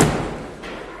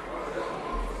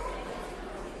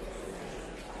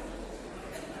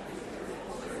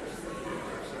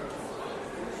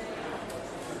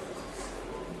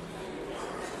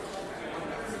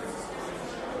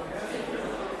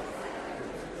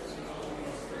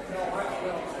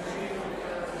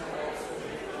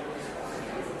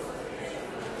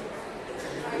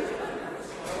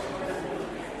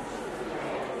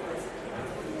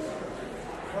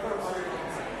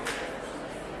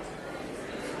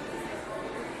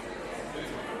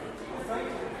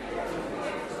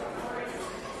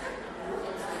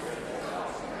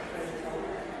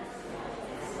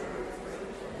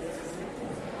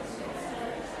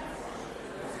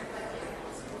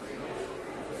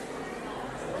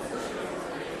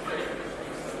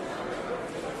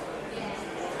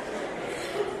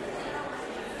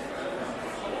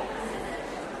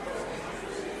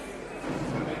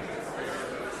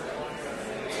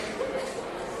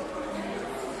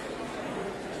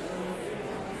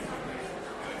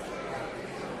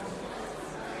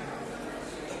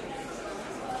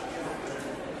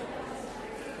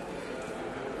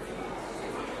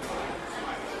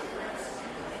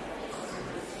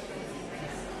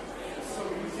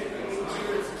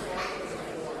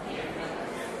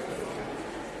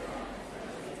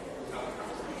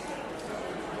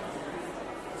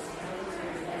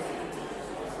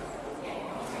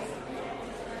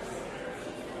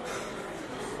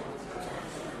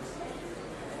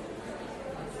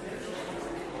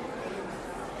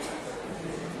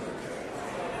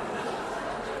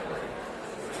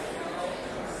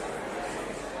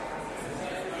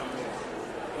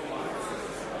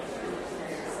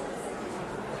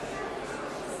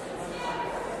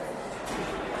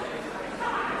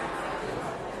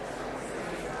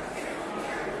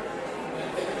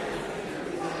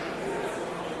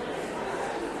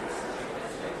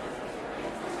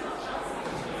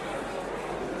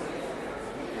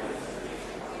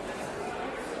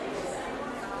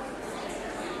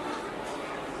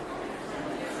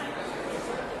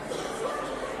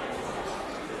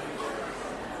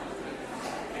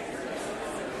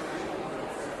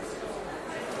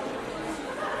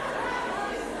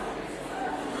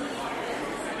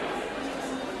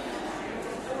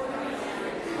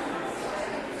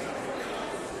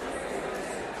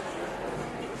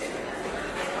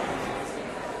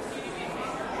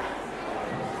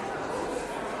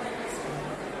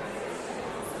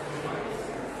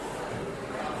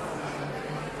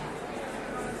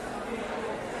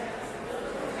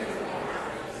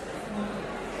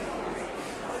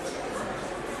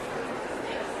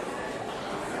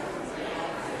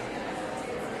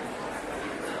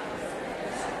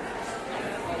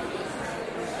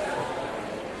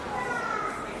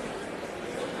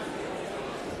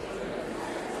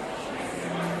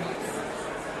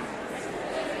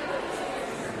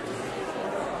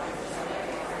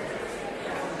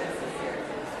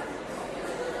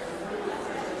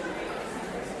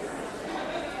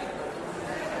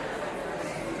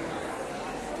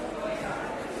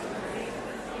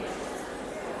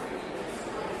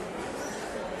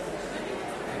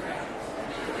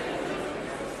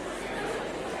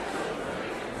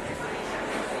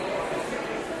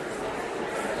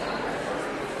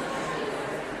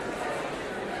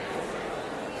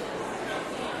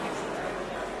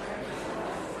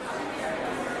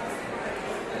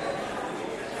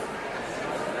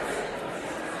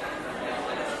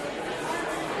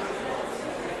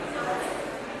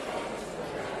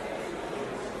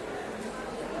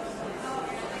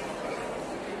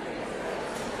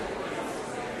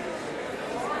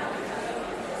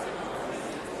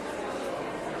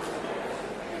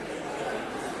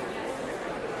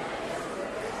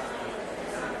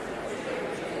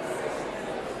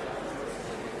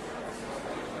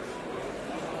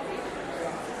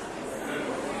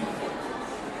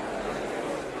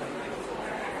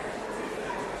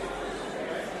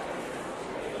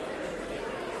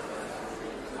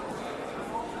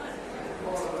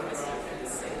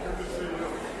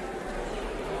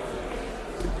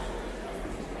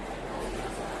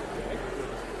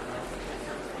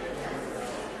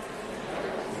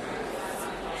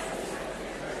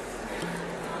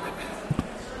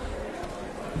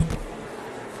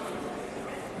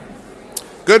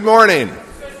Good morning.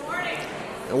 Good morning.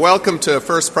 And welcome to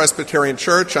First Presbyterian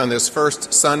Church on this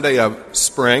first Sunday of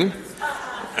spring.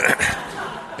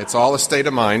 It's all a state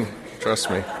of mind, trust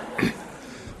me.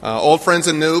 Old friends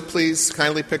and new, please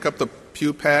kindly pick up the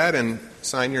pew pad and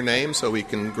sign your name so we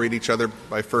can greet each other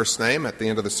by first name at the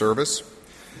end of the service.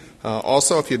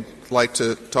 Also, if you'd like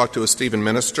to talk to a Stephen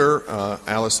minister,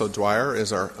 Alice O'Dwyer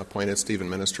is our appointed Stephen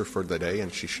minister for the day,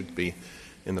 and she should be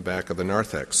in the back of the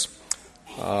narthex.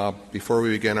 Before we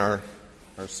begin our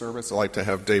service, I'd like to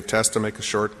have Dave Testa make a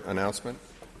short announcement.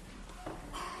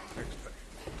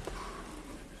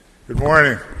 Good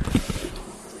morning.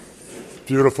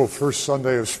 Beautiful first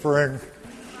Sunday of spring.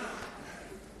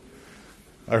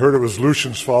 I heard it was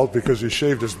Lucian's fault because he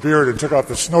shaved his beard and took off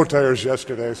the snow tires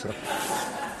yesterday. So,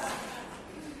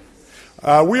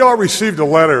 we all received a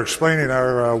letter explaining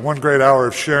our One Great Hour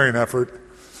of Sharing effort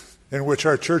in which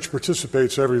our church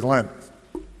participates every Lent.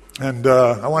 And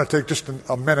I want to take just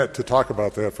a minute to talk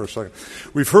about that for a second.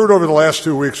 We've heard over the last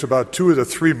 2 weeks about 2 of the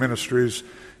 3 ministries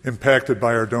impacted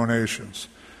by our donations: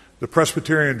 the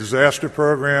Presbyterian Disaster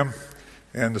Program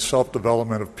and the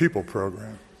Self-Development of People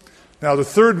Program. Now, the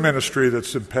 3rd ministry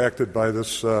that's impacted by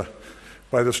this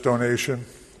donation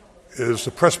is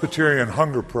the Presbyterian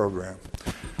Hunger Program.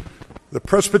 The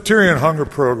Presbyterian Hunger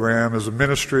Program is a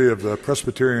ministry of the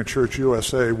Presbyterian Church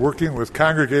USA working with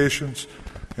congregations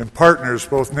and partners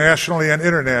both nationally and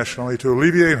internationally to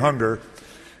alleviate hunger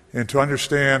and to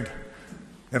understand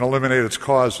and eliminate its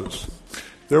causes.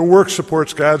 Their work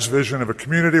supports God's vision of a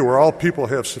community where all people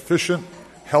have sufficient,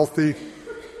 healthy,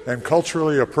 and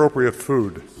culturally appropriate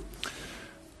food.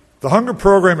 The Hunger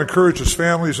Program encourages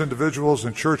families, individuals,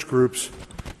 and church groups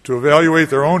to evaluate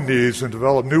their own needs and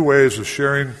develop new ways of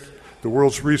sharing the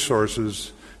world's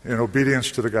resources in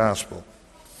obedience to the gospel.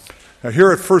 Now,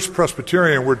 here at First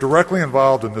Presbyterian, we're directly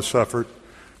involved in this effort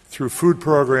through food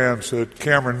programs at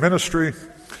Cameron Ministry,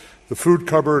 the Food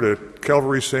Cupboard at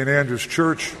Calvary St. Andrew's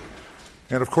Church,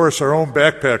 and, of course, our own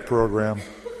backpack program,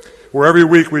 where every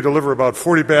week we deliver about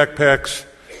 40 backpacks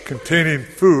containing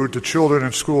food to children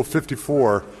in School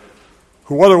 54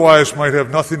 who otherwise might have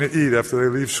nothing to eat after they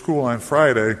leave school on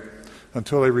Friday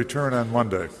until they return on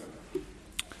Monday.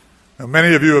 Now,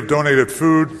 many of you have donated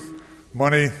food,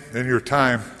 money, and your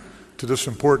time to this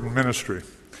important ministry.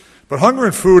 But hunger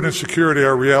and food insecurity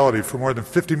are a reality for more than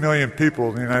 50 million people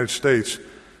in the United States,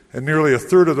 and nearly a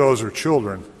third of those are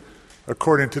children,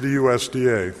 according to the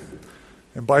USDA.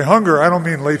 And by hunger, I don't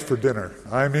mean late for dinner.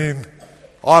 I mean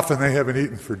often they haven't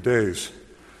eaten for days.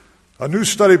 A new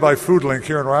study by FoodLink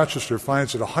here in Rochester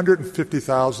finds that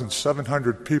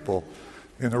 150,700 people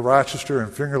in the Rochester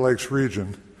and Finger Lakes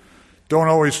region don't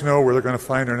always know where they're going to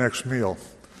find their next meal.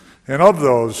 And of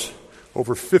those,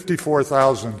 over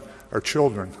 54,000 are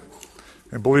children.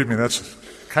 And believe me, that's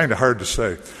kind of hard to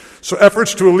say. So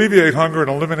efforts to alleviate hunger and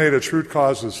eliminate its root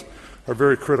causes are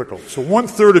very critical. So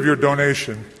 1/3 of your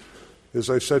donation,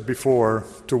 as I said before,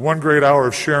 to One Great Hour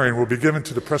of Sharing will be given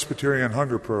to the Presbyterian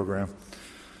Hunger Program.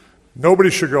 Nobody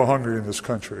should go hungry in this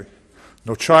country.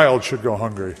 No child should go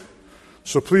hungry.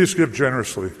 So please give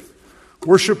generously.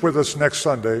 Worship with us next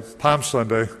Sunday, Palm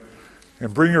Sunday,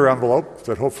 and bring your envelope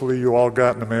that hopefully you all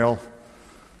got in the mail,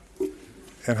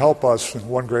 and help us in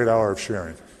One Great Hour of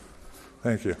Sharing.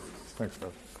 Thank you. Thanks,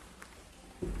 Brother.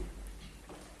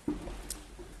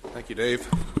 Thank you, Dave.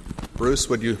 Bruce,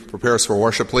 would you prepare us for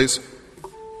worship, please?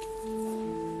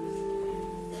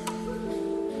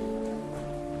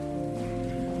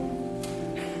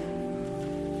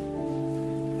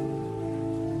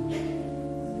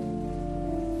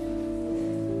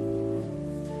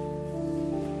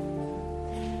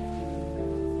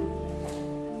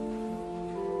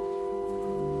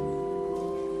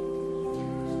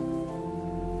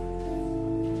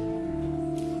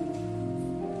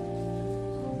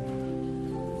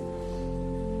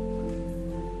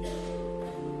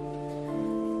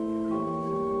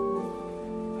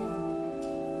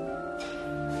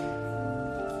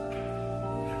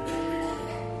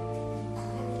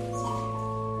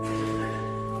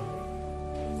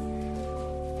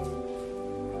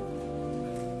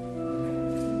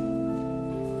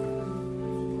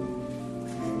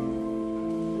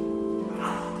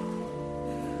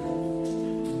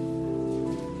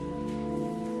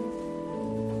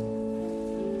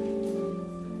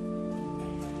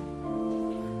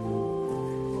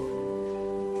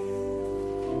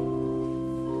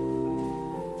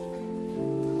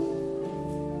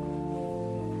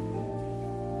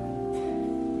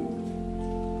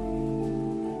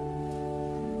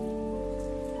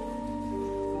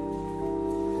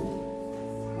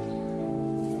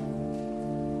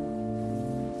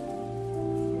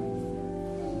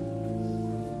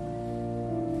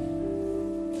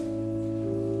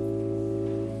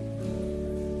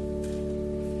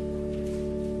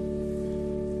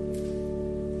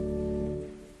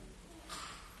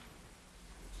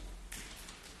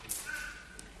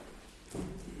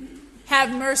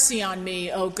 Have mercy on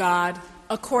me, O God,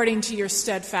 according to your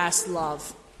steadfast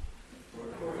love.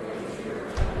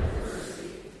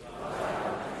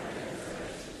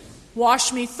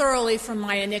 Wash me thoroughly from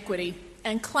my iniquity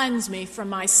and cleanse me from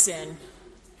my sin.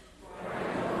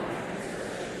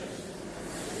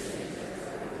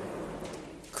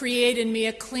 Create in me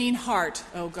a clean heart,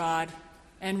 O God,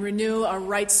 and renew a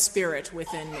right spirit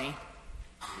within me.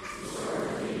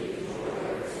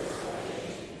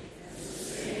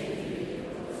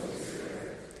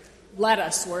 Let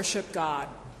us worship God.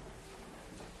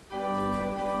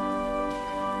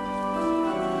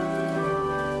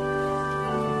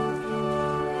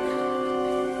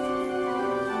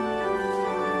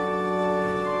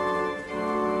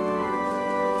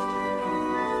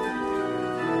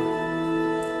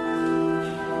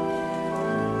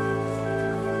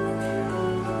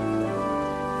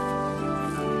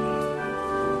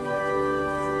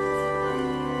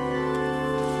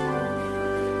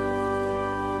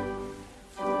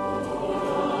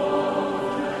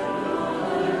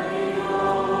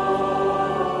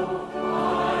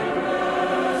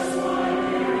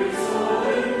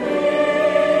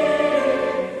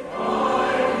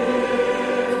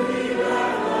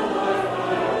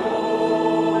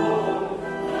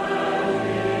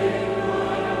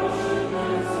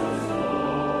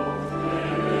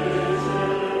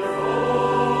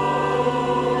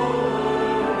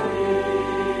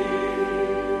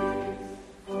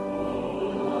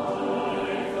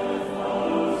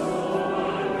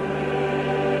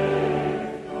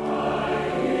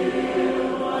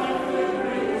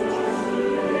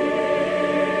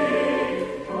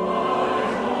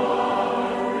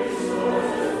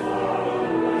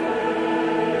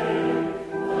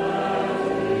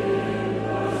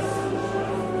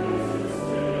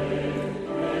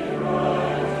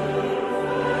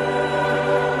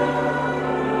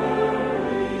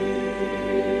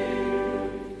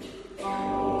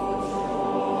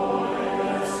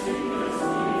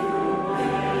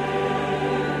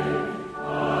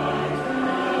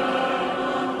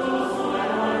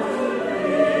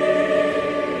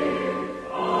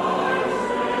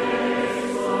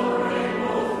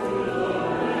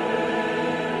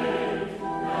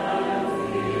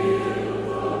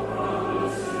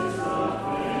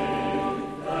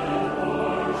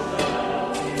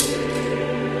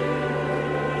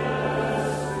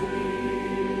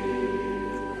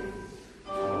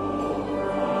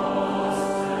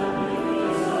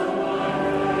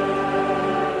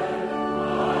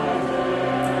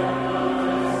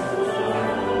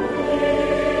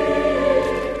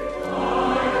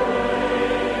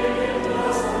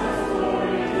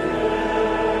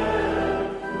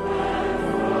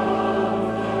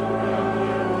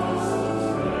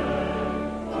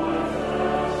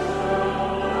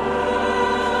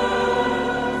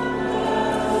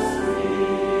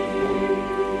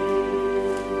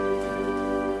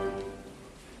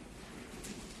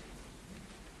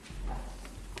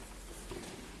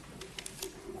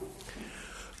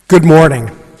 Good morning.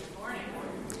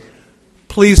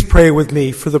 Please pray with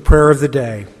me for the prayer of the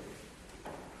day.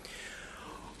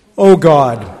 O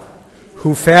God,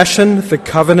 who fashioned the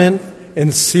covenant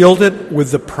and sealed it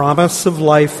with the promise of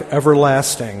life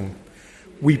everlasting,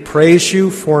 we praise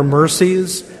you for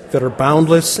mercies that are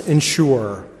boundless and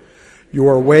sure.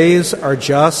 Your ways are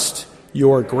just,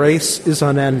 your grace is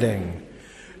unending.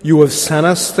 You have sent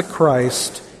us the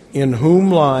Christ, in whom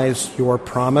lies your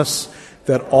promise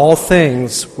that all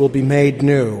things will be made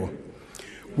new.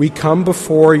 We come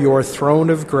before your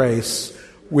throne of grace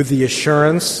with the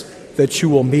assurance that you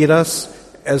will meet us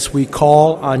as we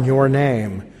call on your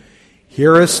name.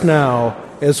 Hear us now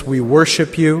as we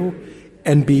worship you,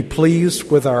 and be pleased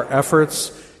with our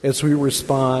efforts as we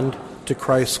respond to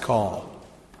Christ's call.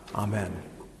 Amen.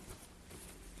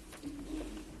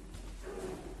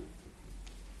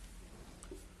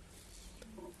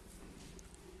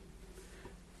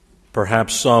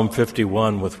 Perhaps Psalm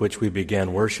 51, with which we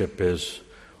began worship, is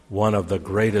one of the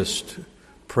greatest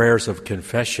prayers of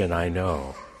confession I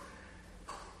know.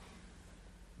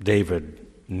 David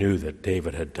knew that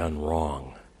David had done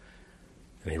wrong,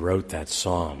 and he wrote that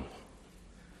psalm.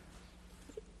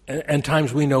 And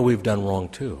times we know we've done wrong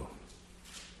too,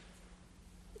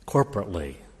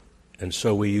 corporately. And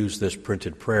so we use this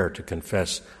printed prayer to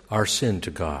confess our sin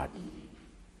to God.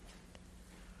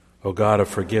 O God of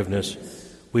forgiveness,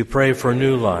 we pray for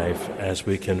new life as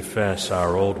we confess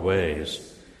our old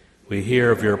ways. We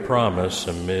hear of your promise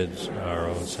amid our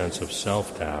own sense of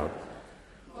self-doubt.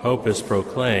 Hope is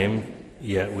proclaimed,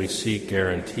 yet we seek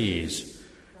guarantees.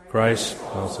 Christ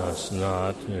calls us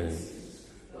not,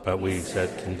 but we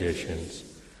set conditions.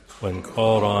 When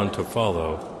called on to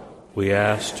follow, we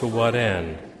ask to what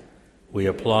end? We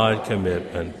applaud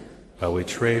commitment, but we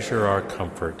treasure our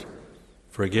comfort.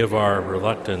 Forgive our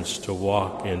reluctance to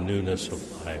walk in newness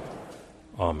of life.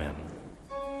 Amen.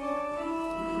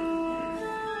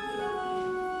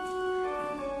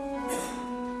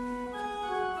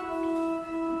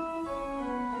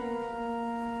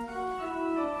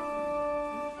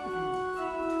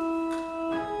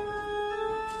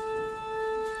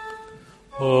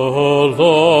 O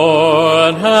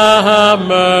Lord, have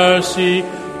mercy.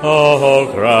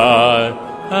 O Christ,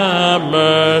 have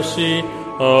mercy.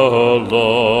 O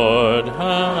Lord,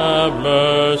 have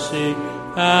mercy.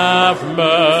 Have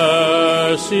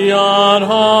mercy on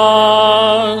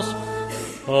us.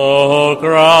 O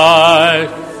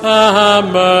Christ,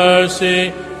 have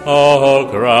mercy. O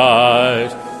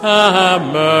Christ, have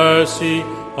mercy.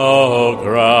 O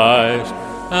Christ,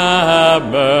 have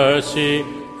mercy.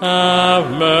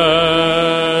 Have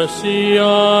mercy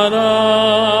on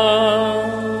us.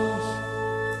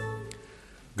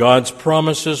 God's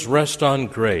promises rest on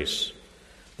grace.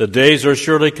 The days are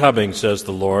surely coming, says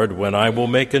the Lord, when I will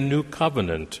make a new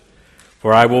covenant,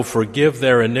 for I will forgive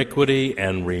their iniquity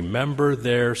and remember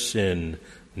their sin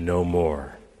no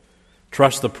more.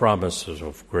 Trust the promises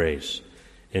of grace.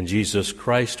 In Jesus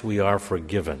Christ we are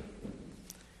forgiven.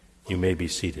 You may be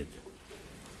seated.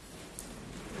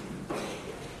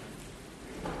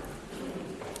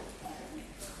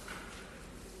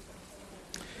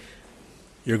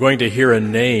 You're going to hear a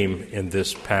name in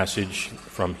this passage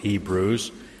from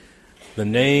Hebrews. The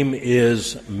name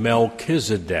is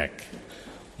Melchizedek,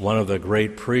 one of the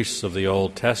great priests of the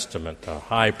Old Testament, a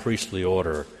high priestly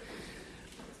order.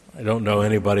 I don't know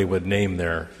anybody would name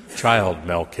their child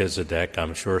Melchizedek.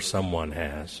 I'm sure someone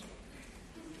has.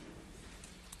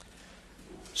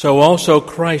 So also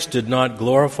Christ did not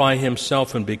glorify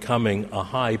himself in becoming a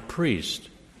high priest,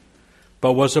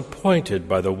 but was appointed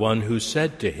by the one who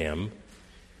said to him,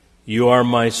 "You are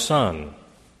my son.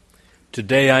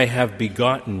 Today I have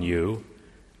begotten you."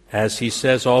 As he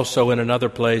says also in another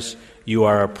place, "You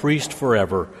are a priest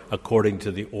forever, according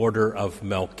to the order of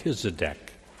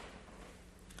Melchizedek."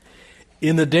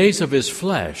 In the days of his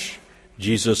flesh,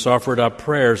 Jesus offered up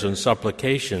prayers and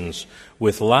supplications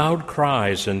with loud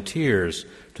cries and tears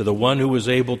to the one who was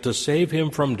able to save him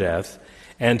from death,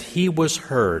 and he was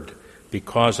heard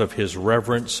because of his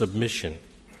reverent submission.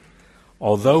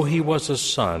 Although he was a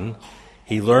son,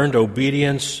 he learned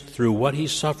obedience through what he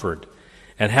suffered,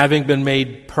 and having been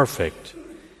made perfect,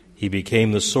 he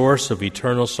became the source of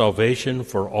eternal salvation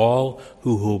for all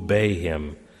who obey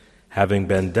him, having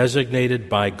been designated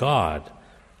by God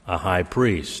a high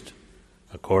priest,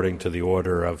 according to the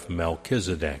order of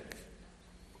Melchizedek.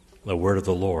 The word of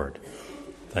the Lord.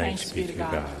 Thanks be to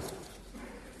God.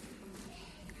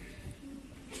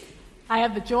 I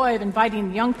have the joy of inviting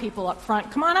the young people up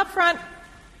front. Come on up front.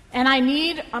 And I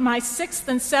need my 6th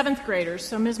and 7th graders.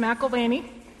 So Ms. McElvaney,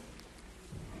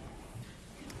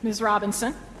 Ms.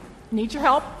 Robinson, need your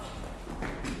help.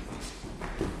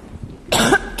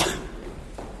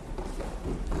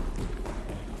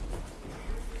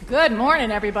 Good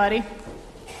morning, everybody.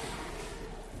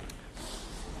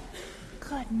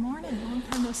 Good morning. Long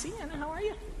time no see, Anna. How are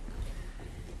you?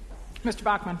 Mr.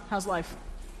 Bachman, how's life?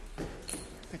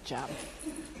 Good job.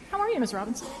 How are you, Ms.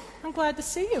 Robinson? I'm glad to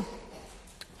see you.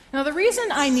 Now, the reason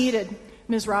I needed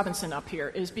Ms. Robinson up here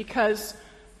is because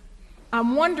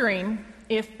I'm wondering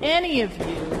if any of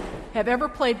you have ever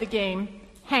played the game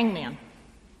Hangman.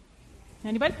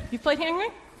 Anybody? You've played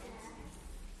Hangman?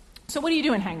 So what do you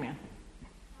do in Hangman?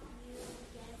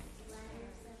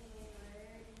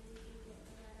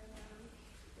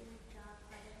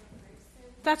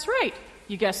 That's right.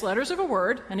 You guess letters of a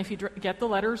word, and if you get the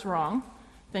letters wrong,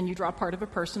 then you draw part of a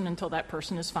person until that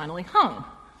person is finally hung.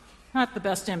 Not the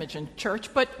best image in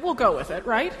church, but we'll go with it,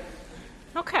 right?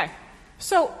 Okay.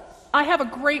 So I have a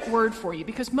great word for you,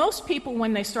 because most people,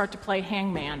 when they start to play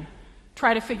Hangman,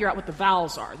 try to figure out what the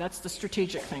vowels are. That's the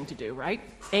strategic thing to do, right?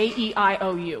 A, E, I,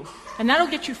 O, U. And that'll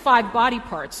get you 5 body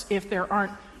parts if there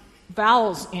aren't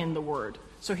vowels in the word.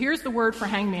 So here's the word for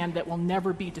Hangman that will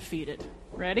never be defeated.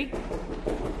 Ready?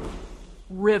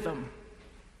 Rhythm.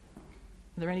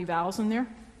 Are there any vowels in there?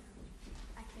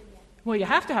 Well, you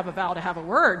have to have a vowel to have a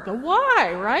word. The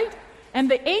Y, right? And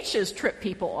the H's trip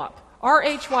people up.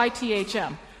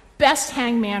 R-H-Y-T-H-M. Best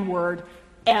Hangman word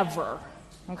ever.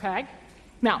 Okay?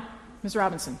 Now, Ms.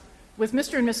 Robinson, with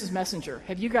Mr. and Mrs. Messenger,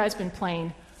 have you guys been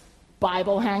playing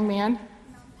Bible Hangman?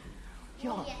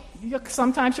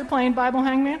 Sometimes you're playing Bible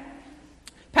Hangman?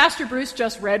 Pastor Bruce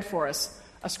just read for us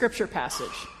a scripture passage,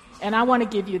 and I want to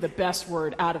give you the best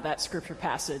word out of that scripture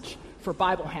passage for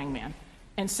Bible Hangman.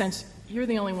 And since you're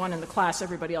the only one in the class,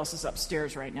 everybody else is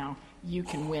upstairs right now, you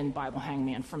can win Bible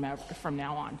Hangman from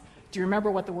now on. Do you remember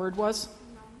what the word was?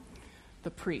 The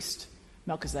priest,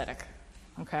 Melchizedek.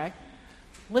 Okay?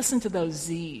 Listen to those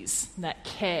Z's, that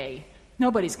K.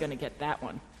 Nobody's going to get that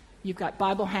one. You've got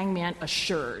Bible Hangman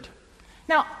assured.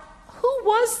 Now, who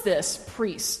was this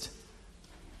priest,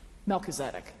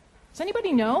 Melchizedek? Does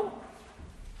anybody know?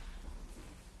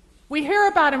 We hear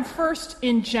about him first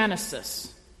in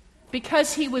Genesis.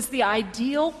 because he was the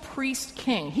ideal priest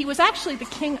king. He was actually the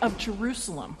king of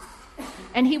Jerusalem,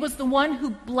 and he was the one who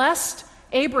blessed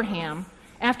Abraham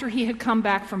after he had come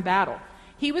back from battle.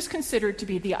 He was considered to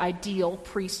be the ideal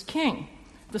priest king.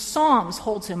 The Psalms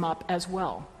holds him up as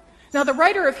well. Now, the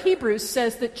writer of Hebrews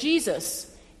says that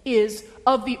Jesus is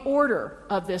of the order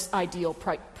of this ideal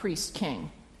priest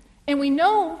king. And we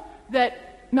know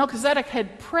that Melchizedek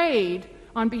had prayed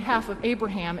on behalf of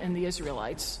Abraham and the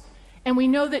Israelites. And we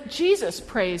know that Jesus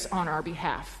prays on our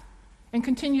behalf and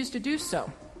continues to do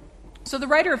so. So the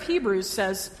writer of Hebrews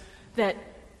says that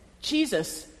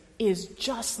Jesus is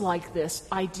just like this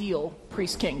ideal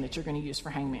priest king that you're going to use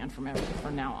for hangman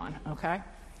from now on, okay?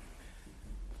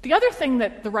 The other thing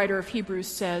that the writer of Hebrews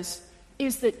says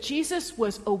is that Jesus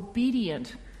was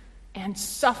obedient and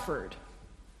suffered.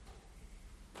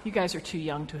 You guys are too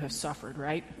young to have suffered,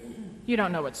 right? You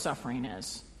don't know what suffering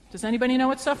is. Does anybody know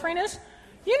what suffering is?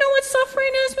 You know what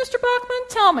suffering is, Mr. Bachman?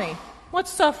 Tell me.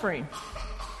 What's suffering?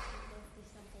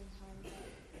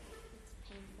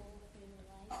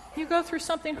 You go through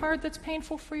something hard that's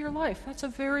painful for your life. That's a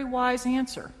very wise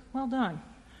answer. Well done.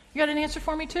 You got an answer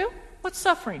for me too? What's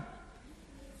suffering?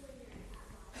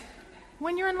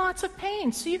 When you're in lots of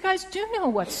pain. So you guys do know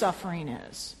what suffering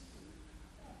is.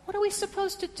 What are we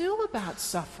supposed to do about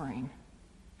suffering?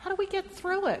 How do we get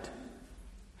through it?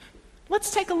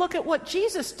 Let's take a look at what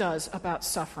Jesus does about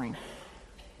suffering.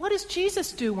 What does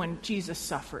Jesus do when Jesus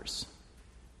suffers?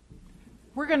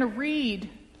 We're going to read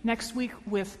next week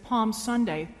with Palm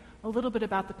Sunday a little bit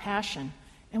about the Passion.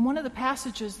 And one of the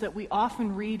passages that we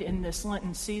often read in this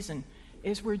Lenten season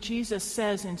is where Jesus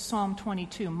says in Psalm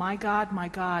 22, my God,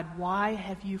 why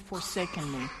have you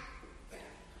forsaken me?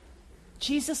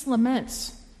 Jesus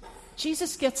laments.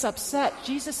 Jesus gets upset.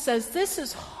 Jesus says, this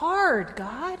is hard,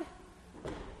 God.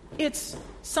 It's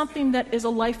something that is a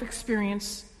life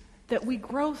experience that we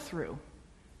grow through.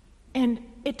 And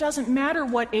it doesn't matter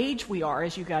what age we are,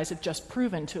 as you guys have just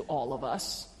proven to all of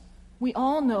us. We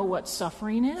all know what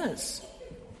suffering is.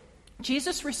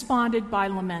 Jesus responded by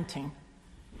lamenting.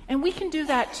 And we can do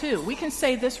that too. We can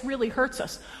say this really hurts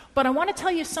us. But I want to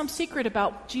tell you some secret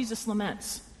about Jesus'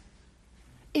 laments.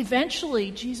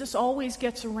 Eventually, Jesus always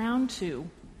gets around to,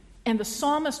 and the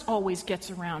psalmist always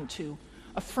gets around to,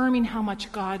 affirming how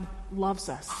much God loves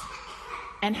us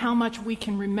and how much we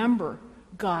can remember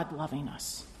God loving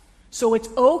us. So it's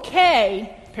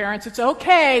okay, parents, it's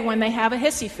okay when they have a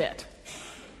hissy fit.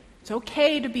 It's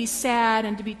okay to be sad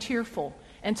and to be tearful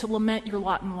and to lament your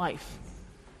lot in life.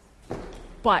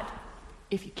 But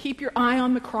if you keep your eye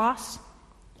on the cross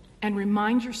and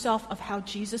remind yourself of how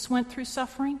Jesus went through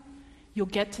suffering, you'll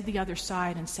get to the other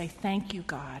side and say, thank you,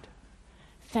 God.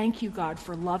 Thank you, God,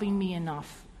 for loving me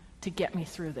enough to get me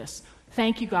through this.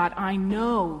 Thank you, God. I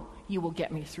know you will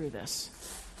get me through this.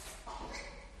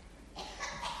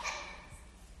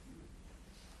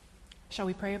 Shall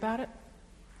we pray about it?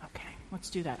 Okay,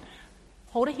 let's do that.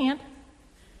 Hold a hand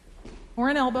or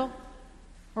an elbow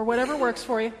or whatever works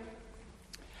for you.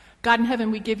 God in heaven,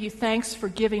 we give you thanks for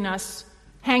giving us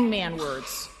hangman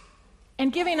words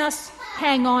and giving us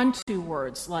hang-on to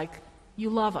words like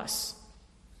you love us.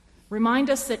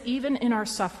 Remind us that even in our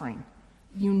suffering,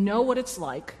 you know what it's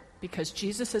like because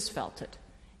Jesus has felt it,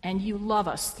 and you love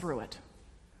us through it.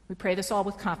 We pray this all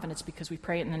with confidence because we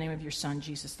pray it in the name of your Son,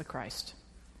 Jesus the Christ.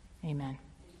 Amen.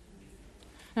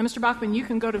 Now, Mr. Bachman, you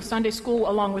can go to Sunday school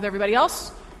along with everybody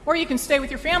else, or you can stay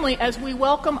with your family as we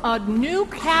welcome a new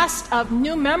cast of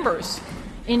new members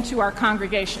into our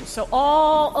congregation. So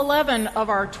all 11 of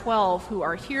our 12 who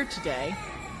are here today,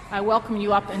 I welcome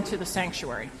you up into the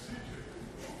sanctuary.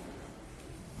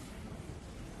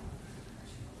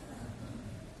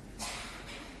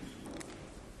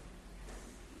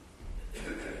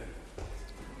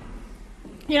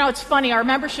 You know, it's funny, our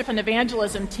membership and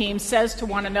evangelism team says to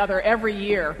one another every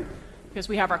year, because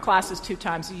we have our classes 2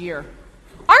 times a year,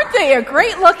 aren't they a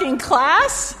great-looking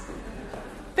class?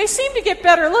 They seem to get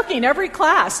better looking every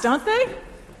class, don't they?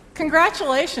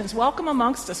 Congratulations. Welcome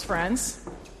amongst us, friends.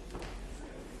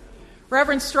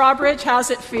 Reverend Strawbridge,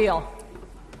 how's it feel?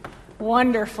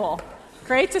 Wonderful.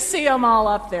 Great to see them all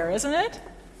up there, isn't it?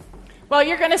 Well,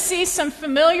 you're going to see some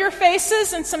familiar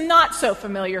faces and some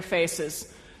not-so-familiar faces.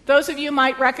 Those of you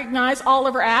might recognize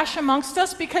Oliver Ash amongst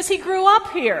us because he grew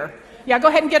up here. Yeah, go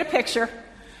ahead and get a picture.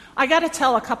 I got to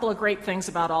tell a couple of great things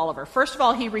about Oliver. First of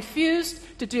all, he refused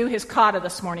to do his kata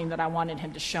this morning that I wanted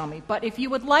him to show me. But if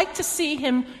you would like to see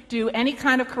him do any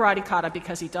kind of karate kata,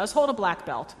 because he does hold a black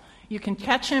belt, you can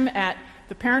catch him at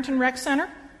the Parenton Rec Center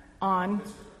on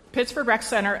Pittsford Rec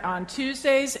Center on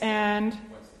Tuesdays and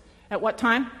at what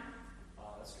time?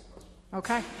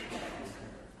 Okay.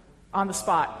 On the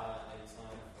spot.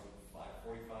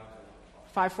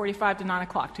 5:45 to 9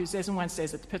 o'clock, Tuesdays and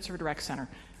Wednesdays at the Pittsford Rec Center.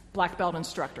 Black belt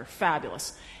instructor.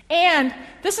 Fabulous. And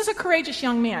this is a courageous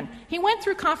young man. He went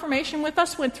through confirmation with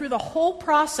us, went through the whole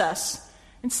process,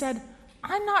 and said,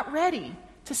 I'm not ready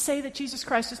to say that Jesus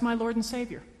Christ is my Lord and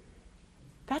Savior.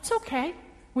 That's okay.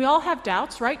 We all have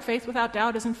doubts, right? Faith without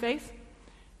doubt isn't faith.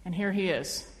 And here he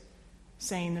is,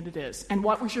 saying that it is. And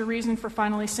what was your reason for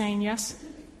finally saying yes?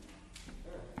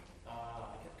 I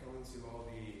kept going through all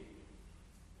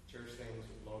the church things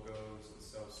with logos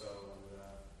and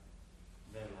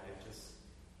and then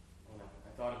when I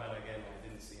thought about it again, I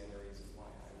didn't see any reason why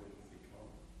I wouldn't become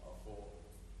a full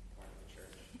part of the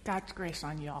church. God's grace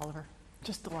on you, Oliver.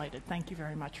 Just delighted. Thank you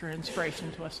very much for your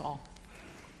inspiration to us all.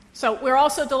 So we're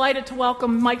also delighted to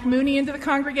welcome Mike Mooney into the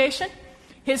congregation.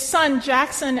 His sons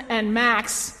Jackson and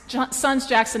Max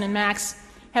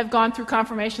have gone through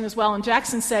confirmation as well. And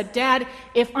Jackson said, Dad,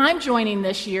 if I'm joining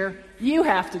this year, you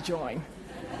have to join.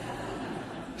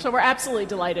 So we're absolutely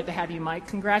delighted to have you, Mike.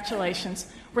 Congratulations.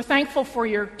 We're thankful for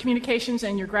your communications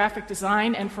and your graphic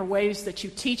design and for ways that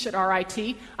you teach at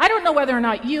RIT. I don't know whether or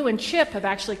not you and Chip have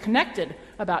actually connected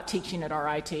about teaching at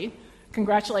RIT.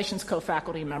 Congratulations,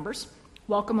 co-faculty members.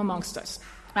 Welcome amongst us.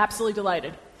 Absolutely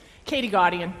delighted. Katie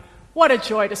Gaudian, what a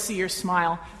joy to see your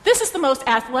smile. This is the most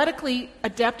athletically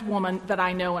adept woman that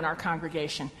I know in our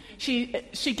congregation. She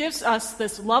gives us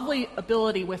this lovely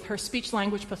ability with her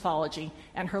speech-language pathology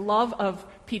and her love of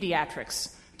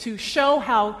pediatrics to show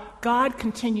how God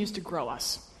continues to grow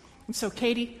us. And so,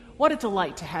 Katie, what a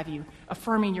delight to have you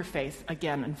affirming your faith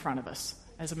again in front of us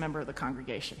as a member of the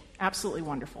congregation. Absolutely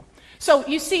wonderful. So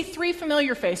you see 3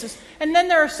 familiar faces, and then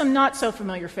there are some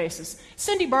not-so-familiar faces.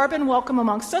 Cindy Barbin, welcome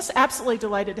amongst us. Absolutely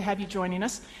delighted to have you joining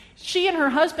us. She and her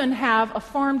husband have a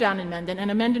farm down in Mendon and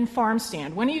a Mendon farm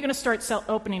stand. When are you going to start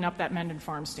opening up that Mendon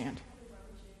farm stand?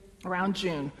 Around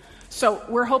June. So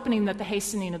we're hoping that the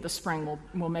hastening of the spring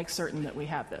will make certain that we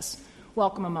have this.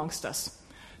 Welcome amongst us.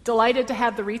 Delighted to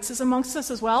have the Rietzes amongst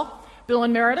us as well. Bill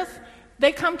and Meredith.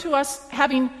 They come to us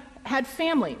having had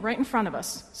family right in front of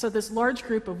us. So this large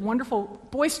group of wonderful,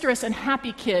 boisterous, and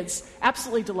happy kids,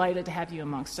 absolutely delighted to have you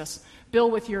amongst us.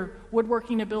 Bill with your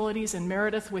woodworking abilities and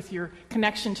Meredith with your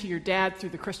connection to your dad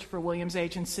through the Christopher Williams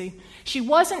Agency. She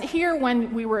wasn't here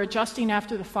when we were adjusting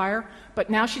after the fire, but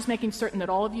now she's making certain that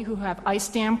all of you who have ice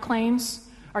dam claims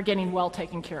are getting well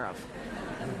taken care of.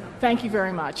 Thank you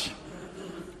very much.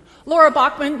 Laura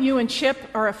Bachman, you and Chip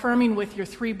are affirming with your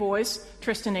 3 boys,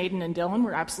 Tristan, Aiden, and Dylan.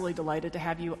 We're absolutely delighted to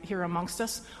have you here amongst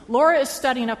us. Laura is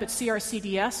studying up at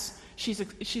CRCDS.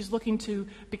 She's looking to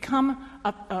become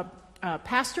a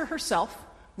pastor herself.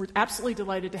 We're absolutely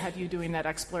delighted to have you doing that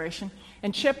exploration.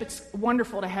 And Chip, it's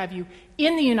wonderful to have you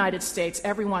in the United States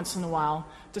every once in a while,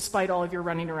 despite all of your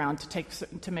running around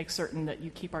to make certain that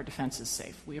you keep our defenses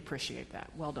safe. We appreciate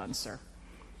that. Well done, sir.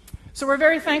 So we're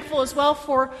very thankful as well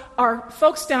for our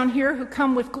folks down here who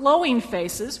come with glowing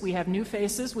faces. We have new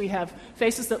faces. We have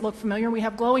faces that look familiar. We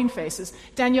have glowing faces.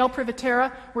 Danielle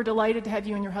Privatera, we're delighted to have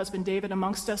you and your husband David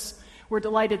amongst us. We're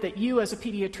delighted that you as a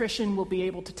pediatrician will be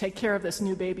able to take care of this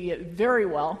new baby very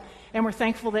well. And we're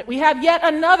thankful that we have yet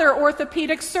another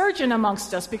orthopedic surgeon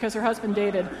amongst us because her husband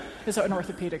David is an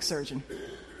orthopedic surgeon.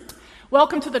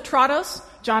 Welcome to the Trottos,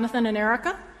 Jonathan and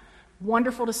Erica.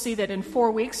 Wonderful to see that in 4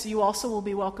 weeks you also will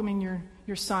be welcoming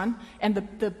your son. And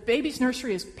the baby's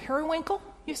nursery is Periwinkle,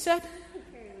 you said?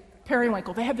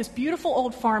 Periwinkle. They have this beautiful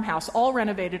old farmhouse all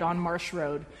renovated on Marsh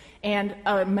Road and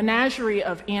a menagerie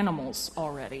of animals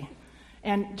already.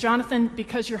 And Jonathan,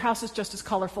 because your house is just as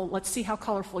colorful, let's see how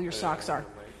colorful your socks are.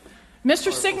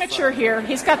 Mr. Signature here,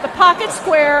 he's got the pocket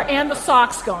square and the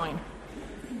socks going.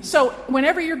 So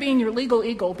whenever you're being your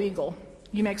legal beagle,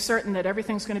 you make certain that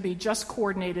everything's going to be just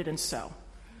coordinated and so.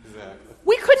 Exactly.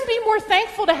 We couldn't be more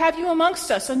thankful to have you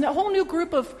amongst us and a whole new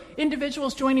group of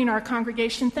individuals joining our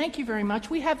congregation. Thank you very much.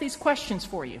 We have these questions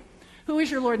for you. Who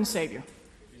is your Lord and Savior?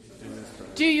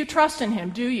 Do you trust in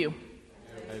him? Do you?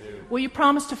 I do. Will you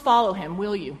promise to follow him?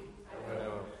 Will you? I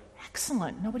will.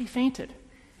 Excellent. Nobody fainted.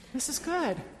 This is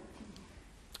good.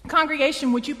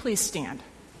 Congregation, would you please stand?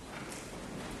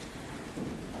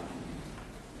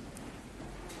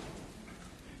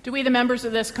 Do we, the members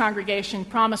of this congregation,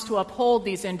 promise to uphold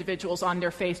these individuals on their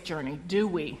faith journey? Do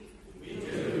we? We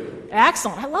do.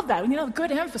 Excellent. I love that.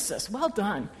 Good emphasis. Well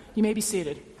done. You may be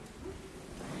seated.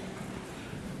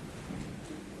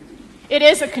 It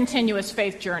is a continuous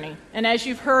faith journey, and as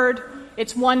you've heard,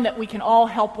 it's one that we can all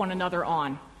help one another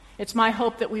on. It's my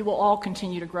hope that we will all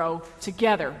continue to grow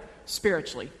together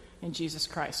spiritually in Jesus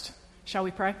Christ. Shall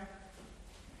we pray?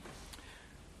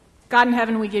 God in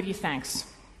heaven, we give you thanks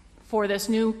for this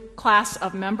new class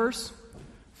of members,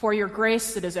 for your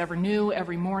grace that is ever new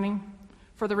every morning,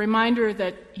 for the reminder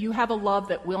that you have a love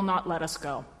that will not let us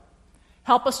go.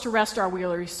 Help us to rest our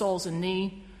weary souls in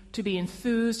thee, to be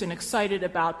enthused and excited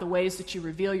about the ways that you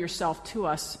reveal yourself to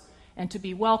us, and to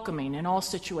be welcoming in all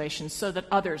situations so that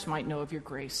others might know of your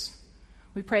grace.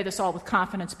 We pray this all with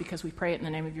confidence because we pray it in the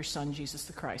name of your Son, Jesus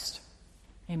the Christ.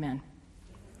 Amen.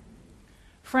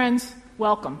 Friends,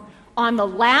 welcome. On the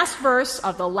last verse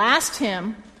of the last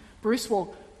hymn, Bruce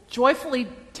will joyfully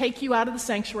take you out of the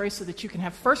sanctuary so that you can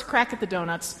have first crack at the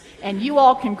donuts, and you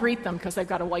all can greet them because they've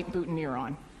got a white boutonniere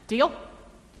on. Deal?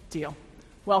 Deal.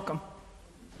 Welcome.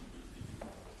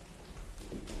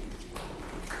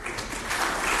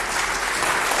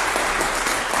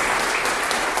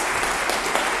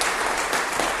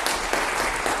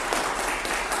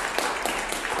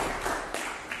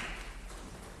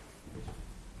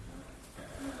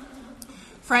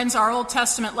 Friends, our Old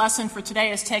Testament lesson for today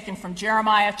is taken from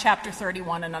Jeremiah chapter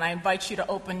 31, and I invite you to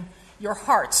open your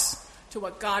hearts to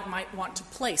what God might want to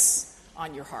place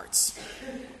on your hearts.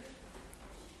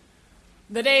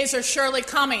 The days are surely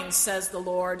coming, says the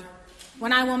Lord,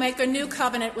 when I will make a new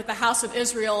covenant with the house of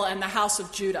Israel and the house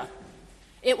of Judah.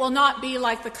 It will not be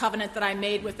like the covenant that I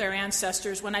made with their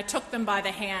ancestors when I took them by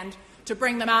the hand to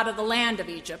bring them out of the land of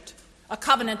Egypt, a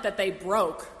covenant that they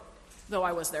broke, though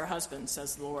I was their husband,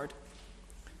 says the Lord.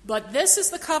 But this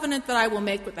is the covenant that I will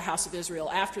make with the house of Israel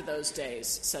after those days,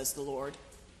 says the Lord.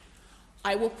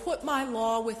 I will put my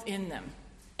law within them,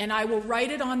 and I will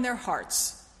write it on their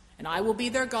hearts, and I will be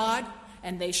their God,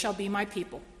 and they shall be my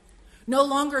people. No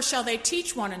longer shall they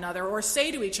teach one another or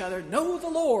say to each other, know the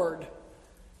Lord,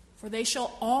 for they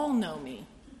shall all know me,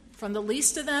 from the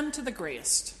least of them to the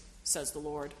greatest, says the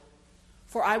Lord.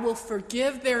 For I will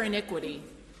forgive their iniquity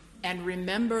and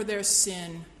remember their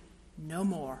sin no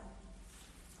more.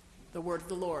 The word of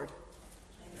the Lord.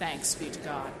 Thanks be to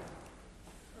God.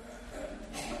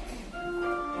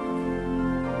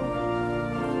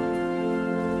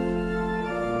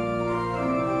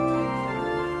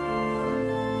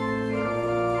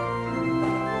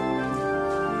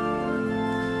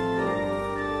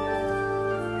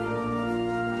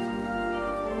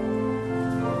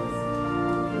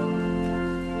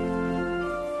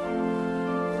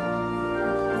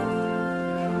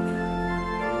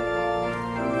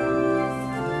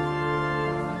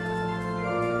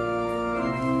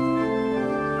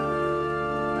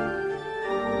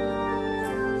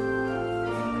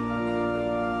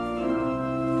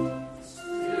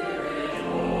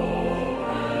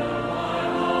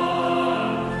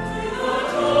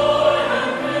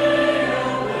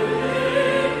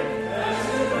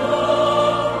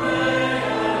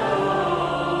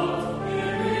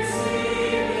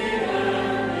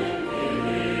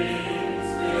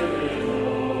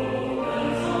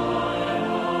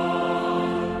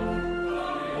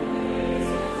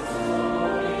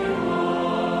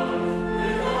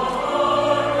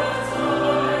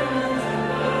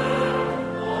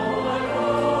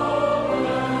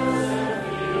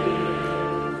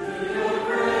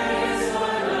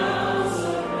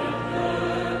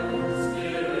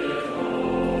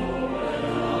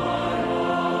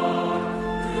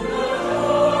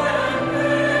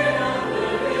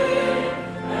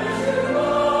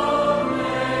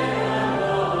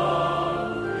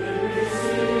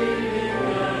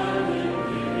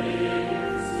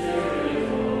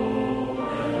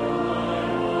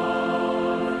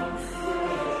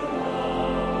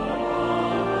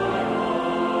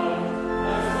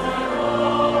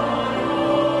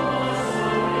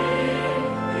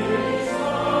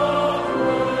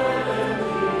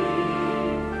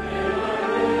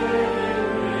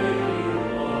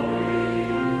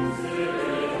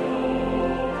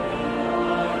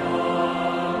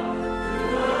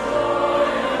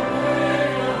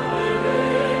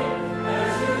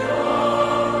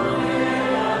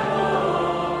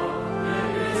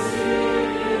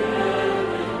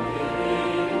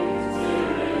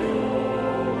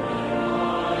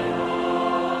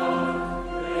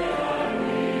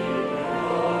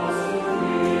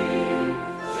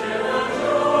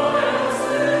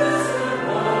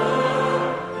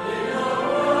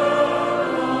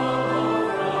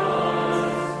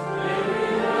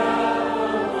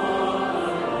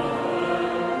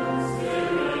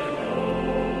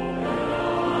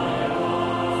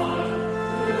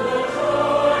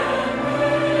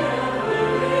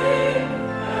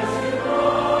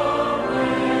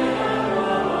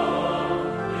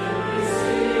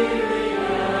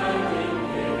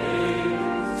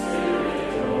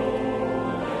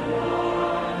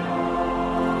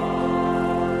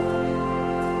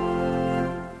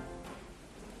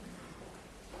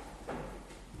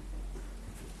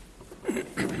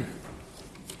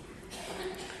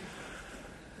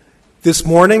 This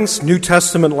morning's New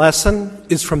Testament lesson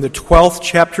is from the 12th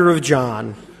chapter of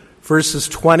John, verses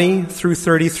 20 through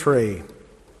 33.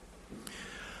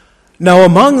 Now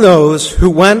among those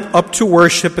who went up to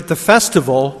worship at the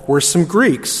festival were some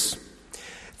Greeks.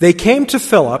 They came to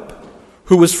Philip,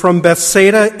 who was from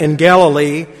Bethsaida in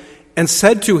Galilee, and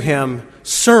said to him,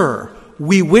 "Sir,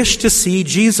 we wish to see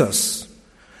Jesus."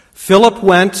 Philip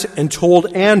went and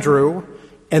told Andrew,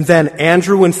 and then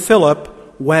Andrew and Philip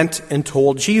went and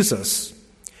told Jesus.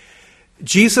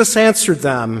 Jesus answered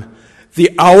them, "The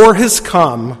hour has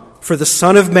come for the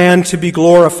Son of Man to be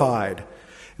glorified.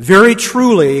 Very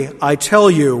truly, I tell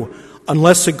you,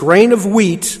 unless a grain of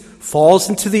wheat falls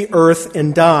into the earth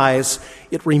and dies,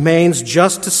 it remains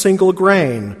just a single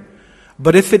grain.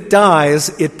 But if it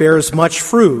dies, it bears much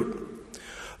fruit.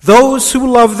 Those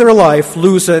who love their life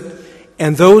lose it,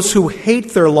 and those who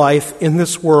hate their life in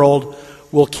this world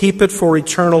will keep it for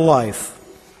eternal life.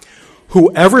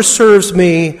 Whoever serves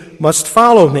me must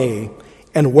follow me,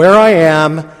 and where I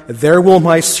am, there will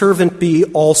my servant be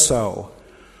also.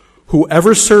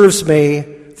 Whoever serves me,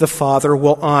 the Father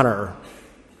will honor.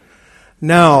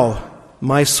 Now,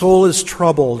 my soul is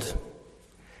troubled,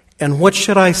 and what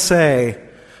should I say?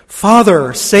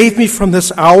 Father, save me from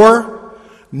this hour?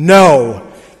 No,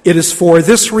 it is for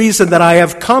this reason that I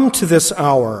have come to this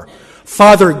hour.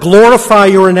 Father, glorify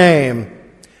your name."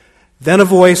 Then a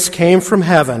voice came from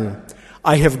heaven,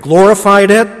 "I have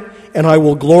glorified it, and I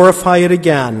will glorify it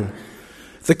again."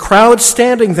 The crowd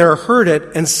standing there heard it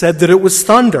and said that it was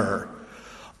thunder.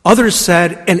 Others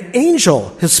said, "An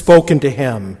angel has spoken to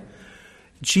him."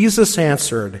 Jesus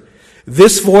answered,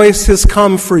 "This voice has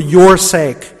come for your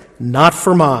sake, not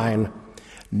for mine.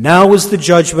 Now is the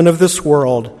judgment of this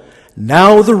world.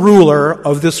 Now the ruler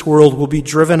of this world will be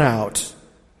driven out.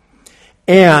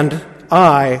 And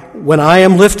I, when I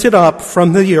am lifted up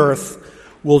from the earth,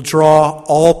 will draw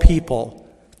all people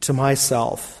to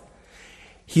myself."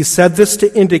 He said this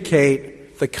to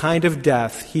indicate the kind of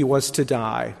death he was to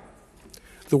die.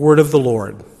 The word of the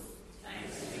Lord.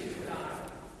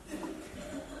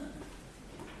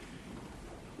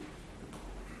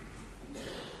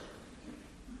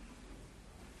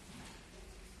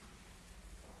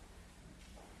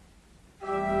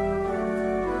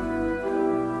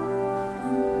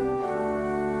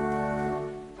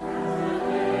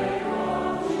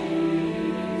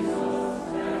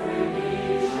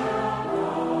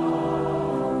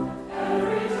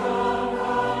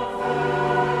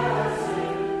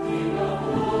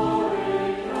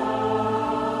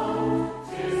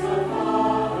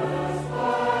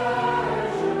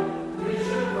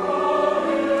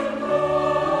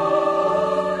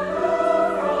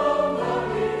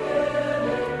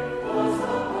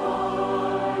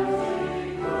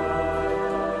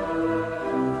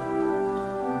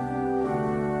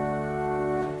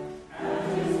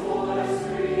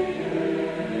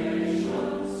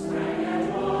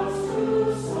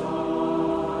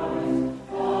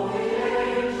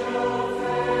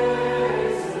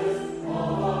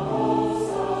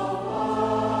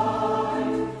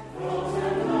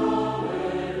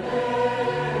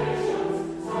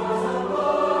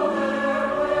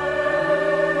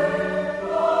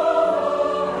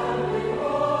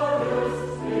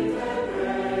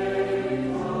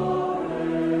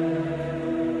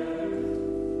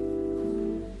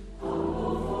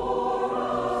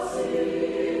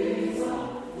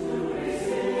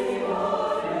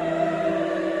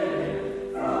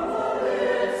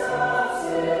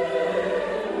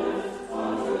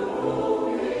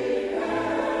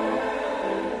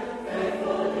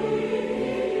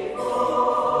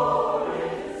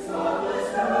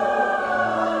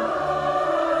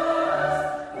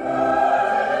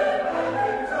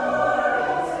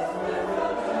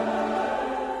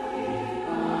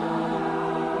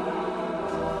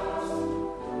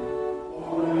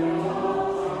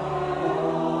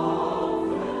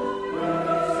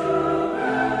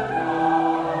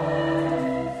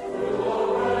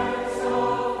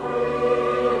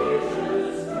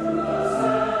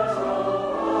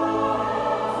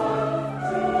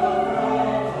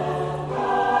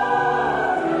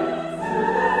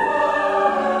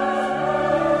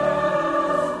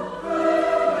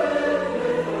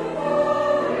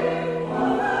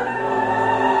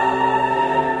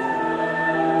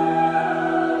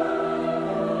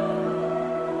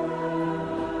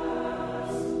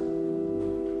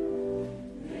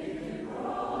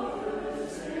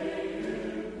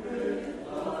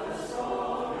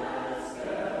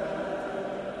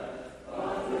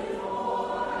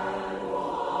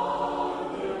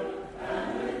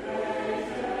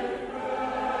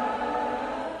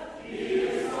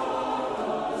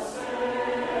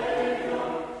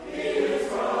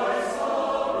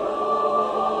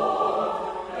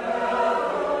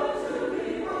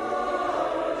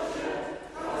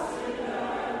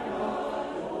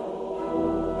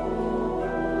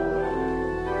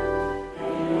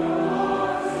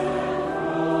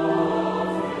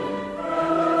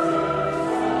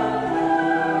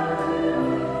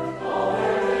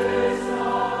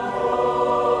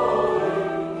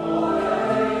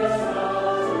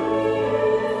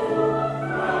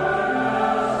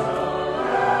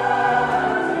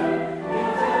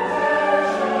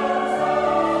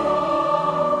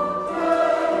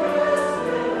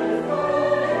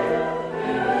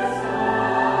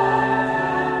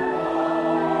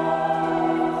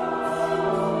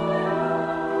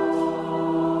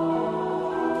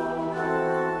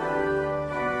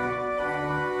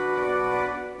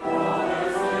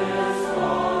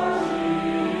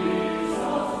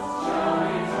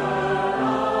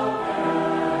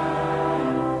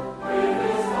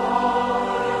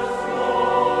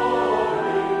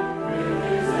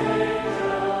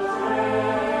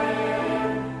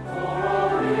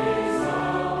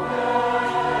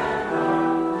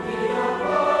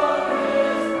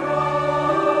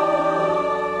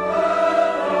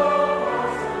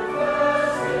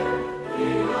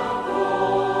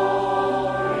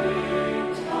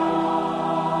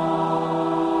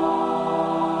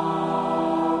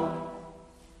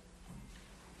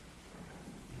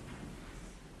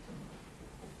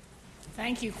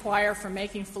 Thank you, choir, for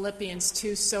making Philippians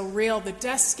 2 so real. The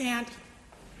descant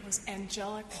was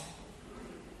angelic.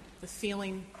 The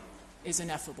feeling is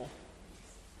ineffable.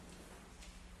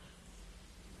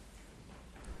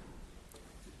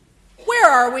 Where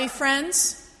are we,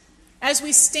 friends, as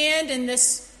we stand in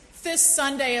this fifth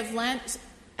Sunday of Lent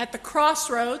at the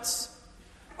crossroads?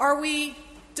 Are we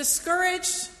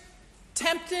discouraged,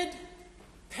 tempted,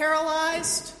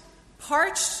 paralyzed,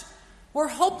 parched, or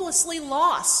hopelessly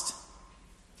lost?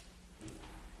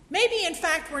 Maybe, in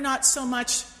fact, we're not so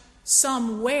much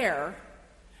somewhere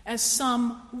as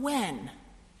some when.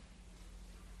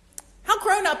 How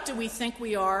grown up do we think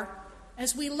we are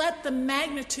as we let the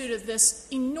magnitude of this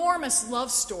enormous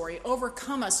love story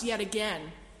overcome us yet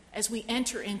again as we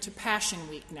enter into Passion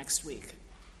Week next week?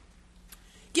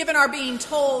 Given our being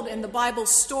told in the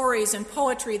Bible's stories and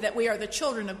poetry that we are the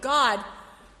children of God,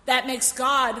 that makes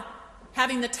God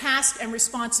having the task and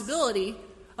responsibility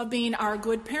of being our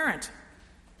good parent.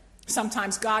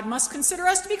 Sometimes God must consider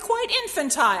us to be quite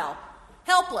infantile,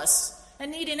 helpless,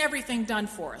 and needing everything done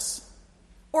for us.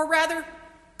 Or rather,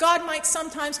 God might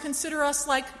sometimes consider us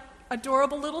like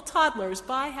adorable little toddlers.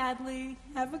 Bye, Hadley.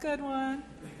 Have a good one.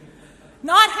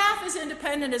 Not half as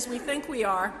independent as we think we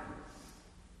are,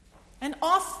 and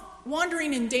off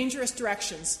wandering in dangerous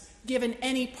directions, given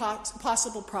any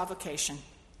possible provocation.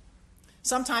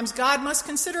 Sometimes God must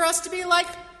consider us to be like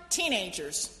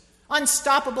teenagers,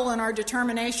 unstoppable in our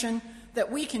determination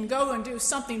that we can go and do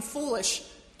something foolish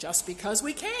just because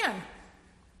we can.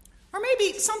 Or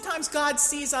maybe sometimes God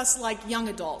sees us like young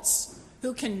adults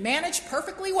who can manage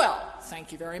perfectly well,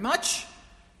 thank you very much,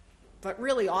 but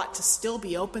really ought to still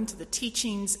be open to the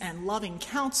teachings and loving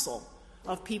counsel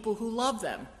of people who love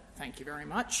them, thank you very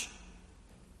much.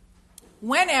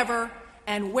 Whenever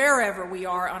and wherever we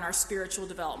are on our spiritual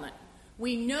development,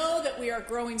 we know that we are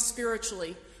growing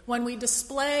spiritually when we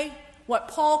display what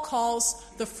Paul calls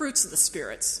the fruits of the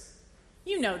spirits.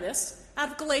 You know this out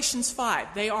of Galatians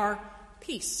 5. They are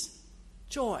peace,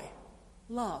 joy,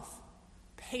 love,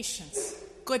 patience,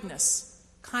 goodness,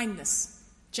 kindness,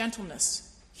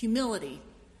 gentleness, humility,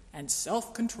 and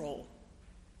self-control.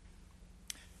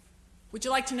 Would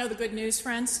you like to know the good news,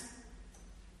 friends?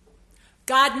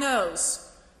 God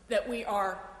knows that we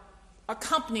are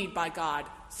accompanied by God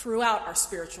throughout our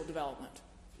spiritual development,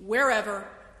 wherever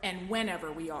and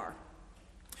whenever we are.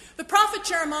 The prophet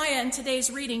Jeremiah in today's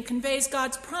reading conveys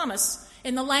God's promise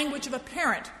in the language of a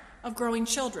parent of growing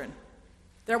children.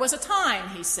 There was a time,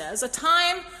 he says, a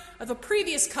time of a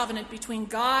previous covenant between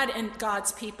God and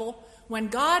God's people when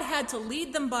God had to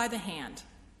lead them by the hand.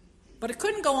 But it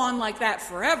couldn't go on like that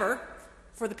forever,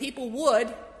 for the people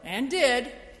would, and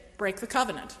did, break the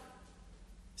covenant.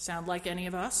 Sound like any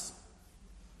of us?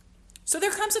 So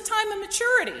there comes a time of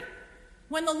maturity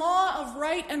when the law of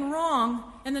right and wrong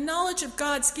and the knowledge of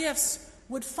God's gifts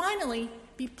would finally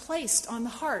be placed on the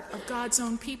heart of God's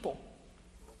own people.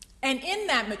 And in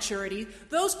that maturity,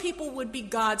 those people would be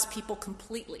God's people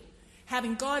completely,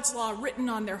 having God's law written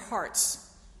on their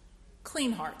hearts,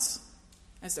 clean hearts,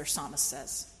 as their psalmist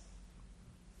says.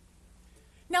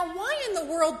 Now, why in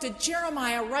the world did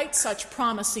Jeremiah write such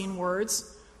promising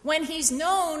words when he's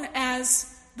known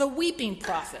as the weeping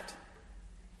prophet?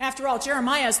 After all,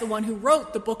 Jeremiah is the one who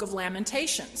wrote the book of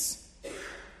Lamentations.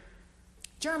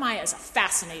 Jeremiah is a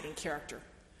fascinating character.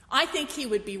 I think he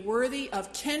would be worthy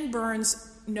of Ken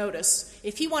Burns' notice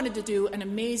if he wanted to do an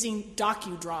amazing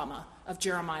docudrama of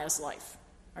Jeremiah's life.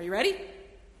 Are you ready?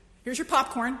 Here's your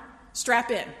popcorn. Strap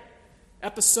in.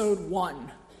 Episode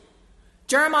 1.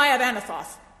 Jeremiah of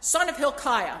Anathoth, son of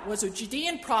Hilkiah, was a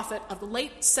Judean prophet of the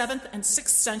late 7th and 6th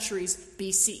centuries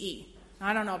BCE.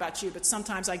 I don't know about you, but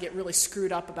sometimes I get really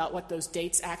screwed up about what those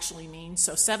dates actually mean.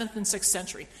 So 7th and 6th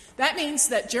century. That means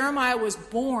that Jeremiah was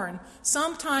born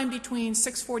sometime between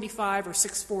 645 or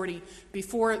 640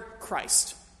 before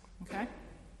Christ. Okay?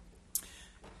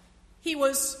 He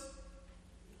was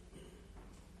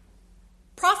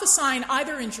prophesying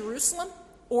either in Jerusalem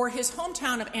or his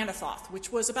hometown of Anathoth,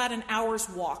 which was about an hour's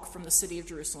walk from the city of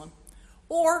Jerusalem,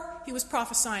 or he was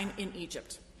prophesying in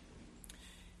Egypt.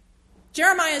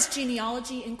 Jeremiah's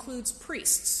genealogy includes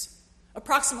priests.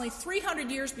 Approximately 300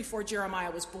 years before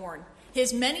Jeremiah was born,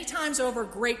 his many times over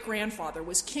great-grandfather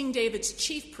was King David's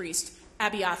chief priest,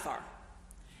 Abiathar.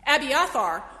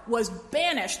 Abiathar was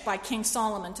banished by King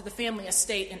Solomon to the family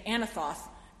estate in Anathoth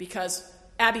because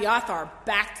Abiathar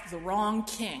backed the wrong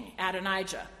king,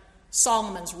 Adonijah,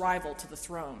 Solomon's rival to the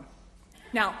throne.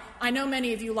 Now, I know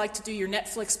many of you like to do your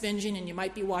Netflix binging and you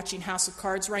might be watching House of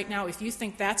Cards right now. If you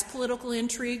think that's political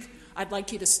intrigue, I'd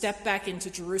like you to step back into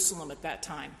Jerusalem at that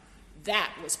time. That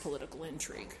was political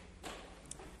intrigue.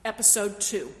 Episode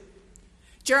 2.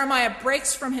 Jeremiah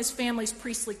breaks from his family's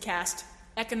priestly caste,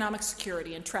 economic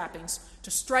security, and trappings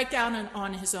to strike out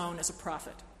on his own as a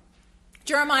prophet.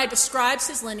 Jeremiah describes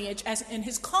his lineage and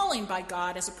his calling by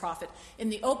God as a prophet in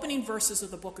the opening verses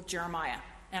of the book of Jeremiah,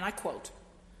 and I quote,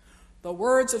 "The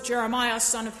words of Jeremiah,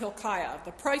 son of Hilkiah,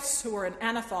 the priests who were in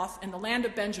Anathoth in the land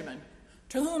of Benjamin,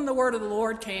 to whom the word of the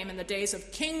Lord came in the days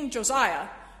of King Josiah,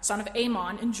 son of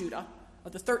Amon in Judah,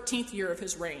 of the 13th year of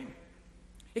his reign.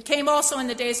 It came also in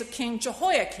the days of King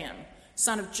Jehoiakim,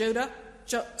 son of Josiah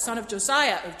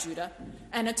of Judah,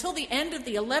 and until the end of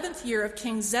the 11th year of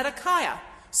King Zedekiah,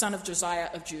 son of Josiah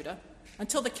of Judah,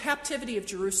 until the captivity of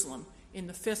Jerusalem in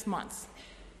the 5th month."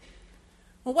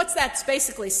 Well, what's that's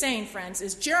basically saying, friends,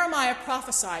 is Jeremiah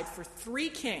prophesied for 3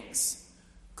 kings,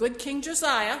 good King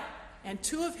Josiah and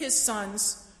 2 of his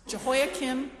sons,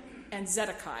 Jehoiakim and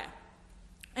Zedekiah.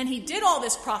 And he did all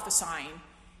this prophesying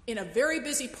in a very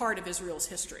busy part of Israel's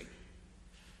history.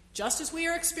 Just as we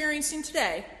are experiencing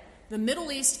today, the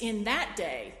Middle East in that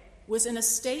day was in a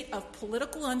state of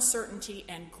political uncertainty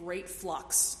and great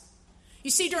flux. You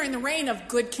see, during the reign of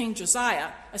good King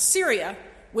Josiah, Assyria,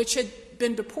 which had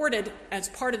been deported as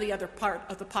part of the other part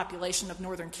of the population of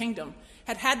Northern Kingdom,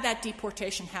 had that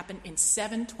deportation happen in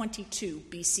 722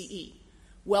 BCE,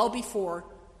 well before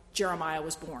Jeremiah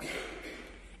was born.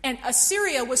 And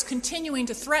Assyria was continuing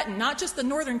to threaten not just the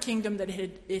northern kingdom that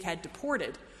it had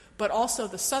deported, but also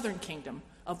the southern kingdom,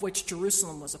 of which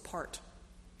Jerusalem was a part.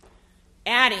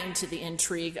 Adding to the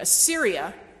intrigue,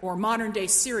 Assyria, or modern-day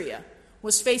Syria,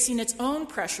 was facing its own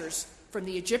pressures from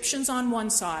the Egyptians on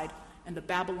one side and the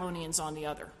Babylonians on the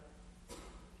other.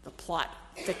 The plot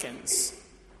thickens.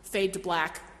 Fade to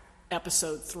black,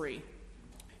 episode 3.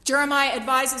 Jeremiah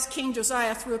advises King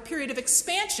Josiah through a period of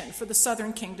expansion for the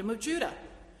southern kingdom of Judah.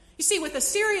 You see, with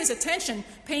Assyria's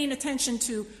paying attention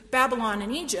to Babylon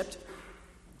and Egypt,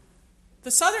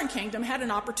 the southern kingdom had an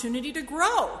opportunity to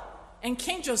grow, and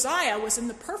King Josiah was in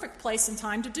the perfect place and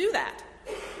time to do that.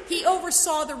 He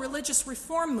oversaw the religious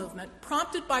reform movement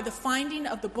prompted by the finding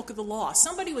of the Book of the Law.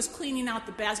 Somebody was cleaning out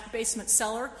the basement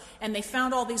cellar, and they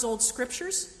found all these old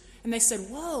scriptures, and they said,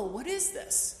 "Whoa, what is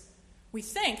this?" We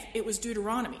think it was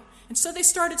Deuteronomy. And so they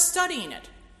started studying it.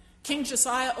 King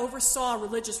Josiah oversaw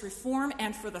religious reform,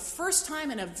 and for the first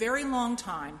time in a very long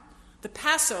time, the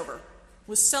Passover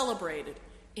was celebrated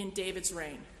in David's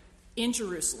reign in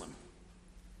Jerusalem.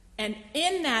 And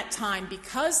in that time,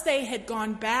 because they had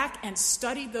gone back and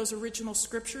studied those original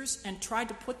scriptures and tried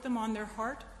to put them on their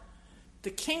heart, the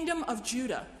kingdom of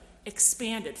Judah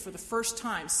expanded for the first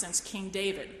time since King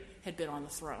David had been on the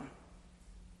throne.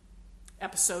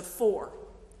 Episode 4.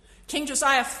 King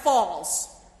Josiah falls.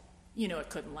 You know it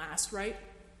couldn't last, right?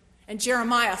 And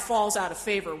Jeremiah falls out of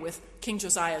favor with King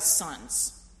Josiah's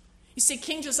sons. You see,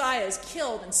 King Josiah is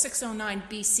killed in 609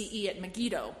 BCE at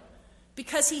Megiddo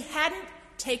because he hadn't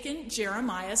taken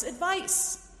Jeremiah's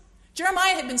advice.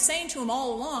 Jeremiah had been saying to him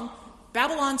all along,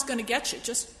 Babylon's going to get you.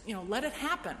 Just, let it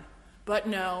happen. But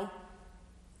no,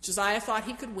 Josiah thought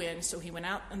he could win, so he went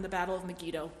out in the Battle of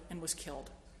Megiddo and was killed.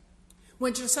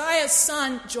 When Josiah's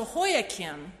son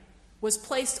Jehoiakim was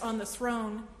placed on the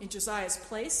throne in Josiah's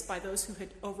place by those who had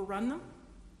overrun them,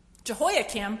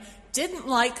 Jehoiakim didn't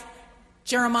like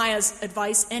Jeremiah's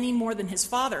advice any more than his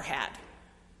father had.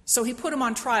 So he put him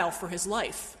on trial for his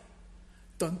life.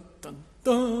 Dun, dun,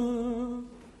 dun.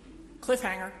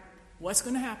 Cliffhanger. What's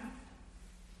going to happen?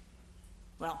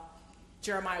 Well,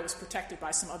 Jeremiah was protected by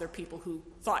some other people who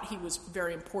thought he was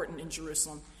very important in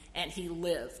Jerusalem, and he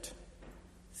lived.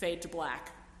 Fade to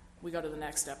black. We go to the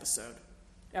next episode.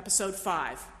 Episode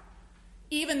 5.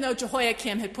 Even though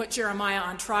Jehoiakim had put Jeremiah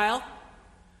on trial,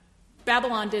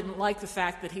 Babylon didn't like the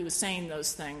fact that he was saying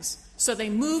those things. So they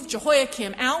moved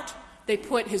Jehoiakim out. They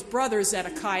put his brother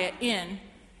Zedekiah in,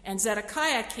 and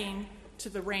Zedekiah came to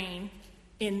the reign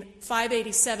in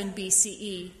 587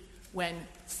 BCE when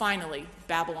finally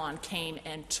Babylon came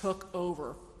and took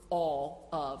over all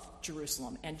of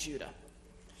Jerusalem and Judah.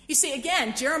 You see,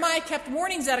 again, Jeremiah kept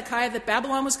warning Zedekiah that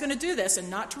Babylon was going to do this and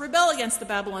not to rebel against the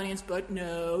Babylonians, but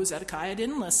no, Zedekiah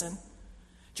didn't listen.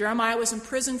 Jeremiah was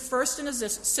imprisoned first in a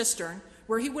cistern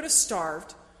where he would have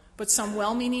starved, but some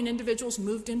well-meaning individuals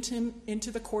moved him into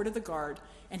the court of the guard,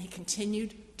 and he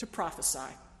continued to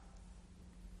prophesy.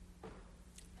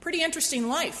 Pretty interesting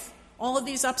life. All of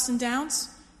these ups and downs.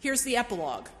 Here's the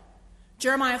epilogue.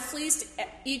 Jeremiah flees to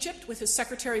Egypt with his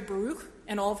secretary Baruch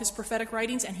and all of his prophetic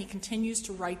writings, and he continues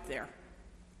to write there.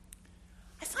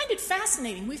 I find it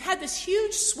fascinating. We've had this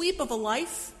huge sweep of a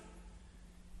life,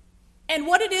 and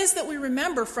what it is that we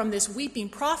remember from this weeping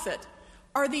prophet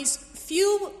are these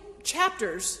few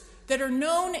chapters that are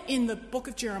known in the book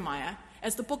of Jeremiah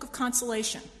as the book of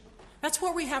consolation. That's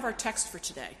where we have our text for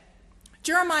today.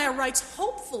 Jeremiah writes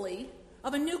hopefully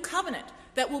of a new covenant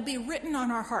that will be written on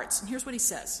our hearts. And here's what he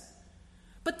says.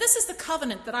 But this is the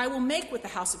covenant that I will make with the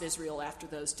house of Israel after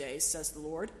those days, says the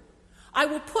Lord. I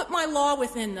will put my law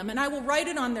within them, and I will write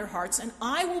it on their hearts, and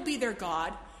I will be their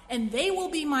God, and they will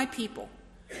be my people.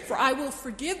 For I will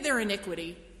forgive their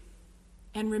iniquity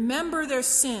and remember their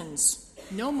sins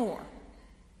no more.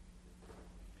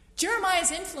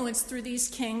 Jeremiah's influence through these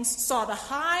kings saw the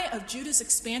high of Judah's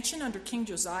expansion under King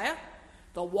Josiah,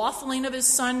 the waffling of his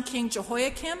son King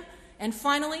Jehoiakim, and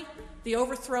finally, the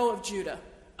overthrow of Judah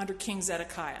under King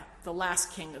Zedekiah, the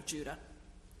last king of Judah.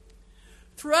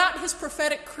 Throughout his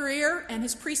prophetic career and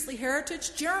his priestly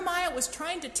heritage, Jeremiah was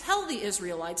trying to tell the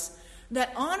Israelites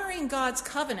that honoring God's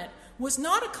covenant was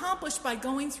not accomplished by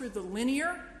going through the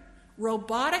linear,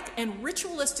 robotic, and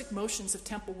ritualistic motions of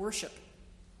temple worship.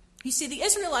 You see, the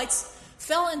Israelites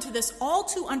fell into this all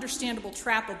too understandable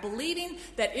trap of believing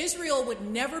that Israel would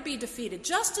never be defeated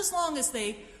just as long as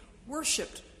they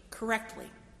worshiped correctly.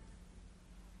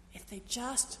 If they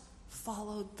just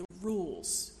followed the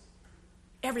rules,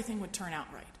 everything would turn out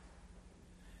right.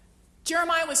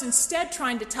 Jeremiah was instead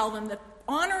trying to tell them that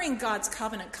honoring God's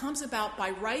covenant comes about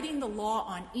by writing the law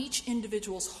on each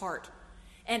individual's heart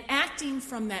and acting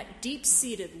from that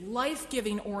deep-seated,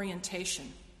 life-giving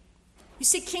orientation. You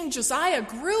see, King Josiah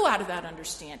grew out of that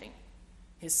understanding.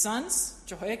 His sons,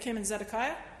 Jehoiakim and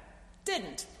Zedekiah,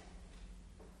 didn't.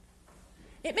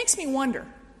 It makes me wonder,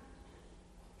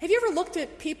 have you ever looked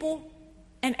at people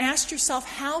and asked yourself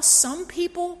how some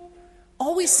people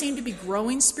always seem to be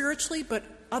growing spiritually, but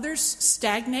others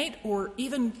stagnate or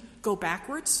even go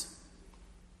backwards?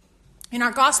 In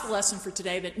our gospel lesson for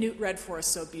today that Newt read for us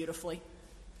so beautifully,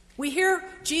 we hear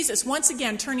Jesus once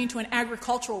again turning to an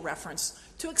agricultural reference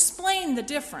to explain the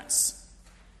difference.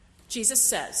 Jesus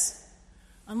says,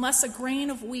 "Unless a grain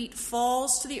of wheat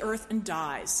falls to the earth and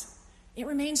dies, it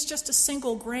remains just a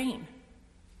single grain.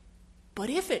 But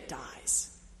if it dies,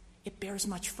 it bears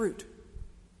much fruit."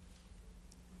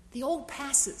 The old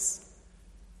passes,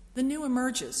 the new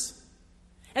emerges.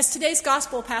 As today's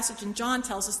gospel passage in John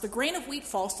tells us, the grain of wheat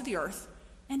falls to the earth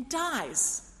and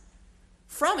dies.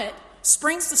 From it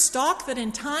springs the stalk that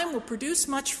in time will produce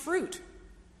much fruit.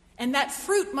 And that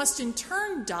fruit must in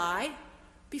turn die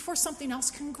before something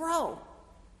else can grow.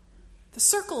 The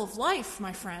circle of life,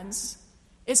 my friends,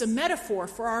 is a metaphor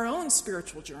for our own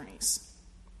spiritual journeys.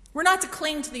 We're not to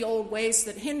cling to the old ways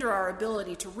that hinder our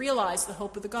ability to realize the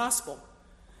hope of the gospel.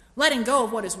 Letting go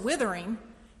of what is withering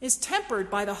is tempered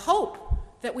by the hope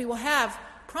that we will have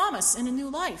promise in a new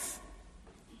life.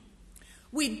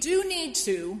 We do need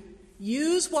to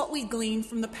use what we glean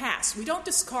from the past. We don't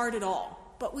discard it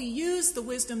all, but we use the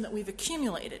wisdom that we've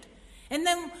accumulated. And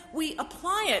then we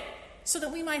apply it so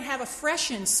that we might have a fresh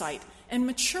insight and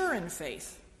mature in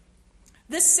faith.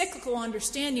 This cyclical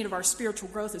understanding of our spiritual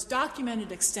growth is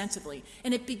documented extensively,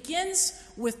 and it begins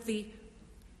with the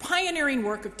pioneering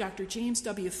work of Dr. James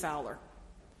W. Fowler.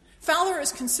 Fowler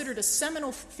is considered a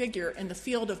seminal figure in the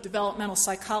field of developmental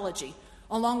psychology,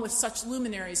 along with such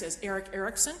luminaries as Erik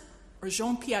Erikson or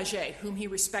Jean Piaget, whom he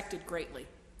respected greatly.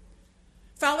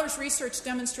 Fowler's research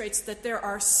demonstrates that there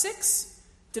are 6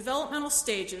 developmental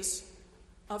stages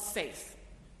of faith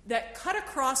that cut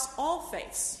across all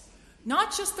faiths,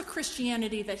 not just the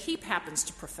Christianity that he happens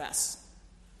to profess.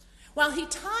 While he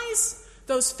ties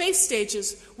those faith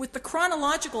stages with the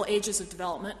chronological ages of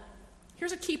development,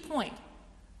 here's a key point.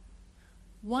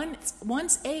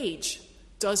 One's age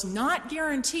does not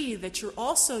guarantee that you're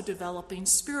also developing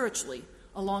spiritually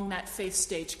along that faith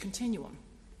stage continuum.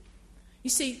 You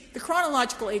see, the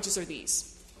chronological ages are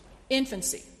these: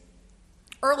 infancy,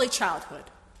 early childhood,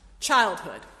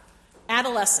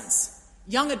 adolescence,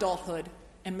 young adulthood,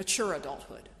 and mature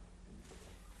adulthood.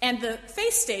 And the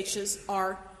faith stages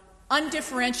are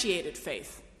undifferentiated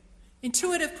faith,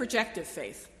 intuitive projective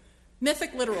faith,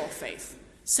 mythic literal faith,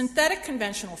 synthetic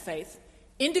conventional faith,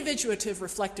 individuative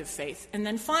reflective faith, and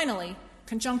then finally,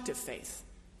 conjunctive faith.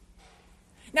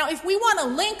 Now, if we want to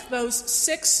link those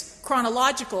 6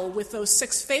 chronological with those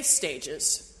 6 faith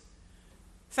stages,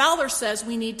 Fowler says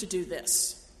we need to do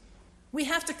this. We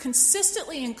have to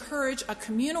consistently encourage a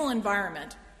communal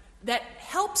environment that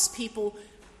helps people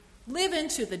live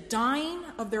into the dying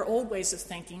of their old ways of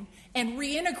thinking and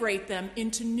reintegrate them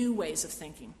into new ways of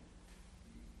thinking.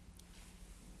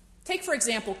 Take, for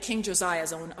example, King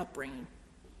Josiah's own upbringing.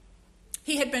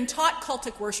 He had been taught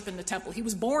cultic worship in the temple. He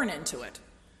was born into it.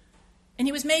 And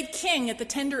he was made king at the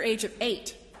tender age of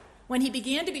 8, when he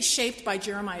began to be shaped by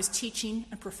Jeremiah's teaching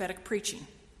and prophetic preaching.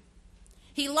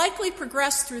 He likely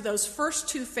progressed through those first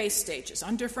 2 faith stages,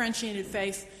 undifferentiated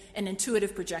faith and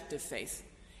intuitive projective faith.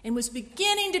 and was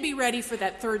beginning to be ready for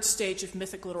that third stage of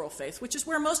mythic literal faith, which is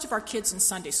where most of our kids in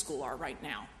Sunday school are right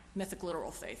now, mythic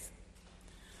literal faith.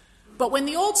 But when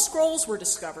the old scrolls were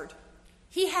discovered,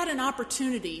 he had an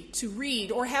opportunity to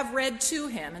read or have read to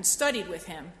him and studied with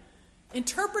him,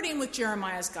 interpreting with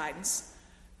Jeremiah's guidance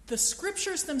the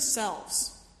scriptures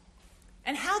themselves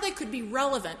and how they could be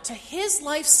relevant to his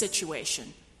life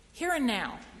situation here and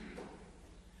now.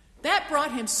 That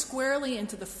brought him squarely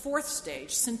into the fourth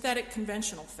stage, synthetic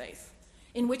conventional faith,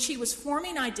 in which he was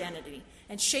forming identity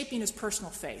and shaping his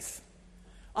personal faith.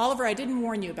 Oliver, I didn't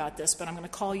warn you about this, but I'm going to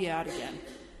call you out again.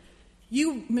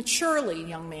 You maturely,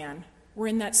 young man, were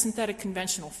in that synthetic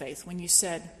conventional faith when you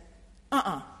said,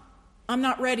 I'm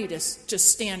not ready to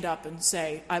just stand up and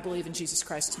say, I believe in Jesus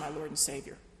Christ as my Lord and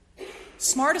Savior.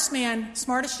 Smartest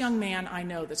young man I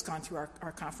know that's gone through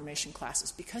our confirmation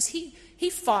classes, because he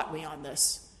fought me on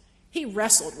this. He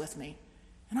wrestled with me,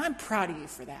 and I'm proud of you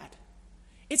for that.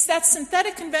 It's that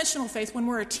synthetic conventional faith when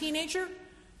we're a teenager,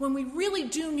 when we really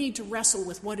do need to wrestle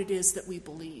with what it is that we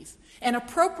believe and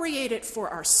appropriate it for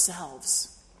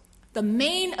ourselves. The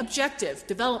main objective,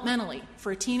 developmentally,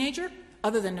 for a teenager,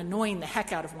 other than annoying the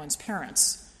heck out of one's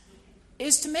parents,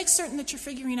 is to make certain that you're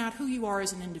figuring out who you are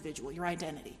as an individual, your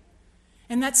identity.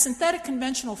 And that synthetic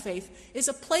conventional faith is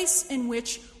a place in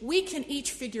which we can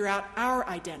each figure out our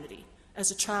identity as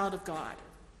a child of God.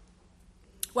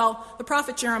 Well, the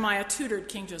prophet Jeremiah tutored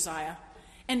King Josiah,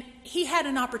 and he had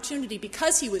an opportunity,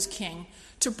 because he was king,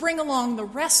 to bring along the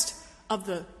rest of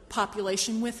the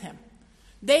population with him.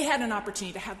 They had an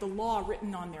opportunity to have the law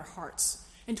written on their hearts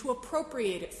and to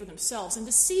appropriate it for themselves and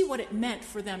to see what it meant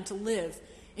for them to live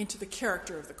into the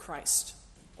character of the Christ,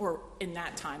 or in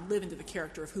that time, live into the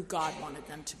character of who God wanted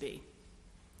them to be.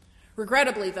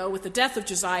 Regrettably, though, with the death of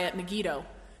Josiah at Megiddo,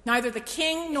 neither the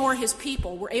king nor his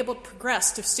people were able to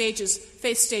progress to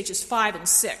faith stages 5 and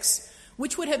 6,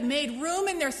 which would have made room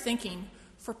in their thinking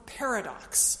for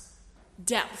paradox,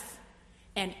 depth,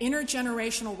 and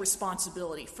intergenerational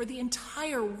responsibility for the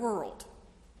entire world.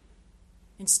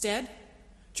 Instead,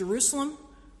 Jerusalem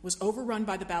was overrun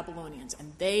by the Babylonians,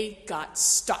 and they got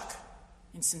stuck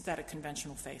in synthetic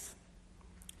conventional faith,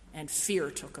 and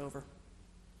fear took over.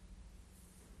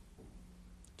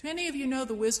 Do any of you know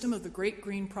the wisdom of the great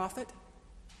green prophet?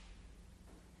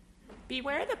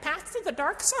 Beware the path to the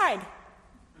dark side.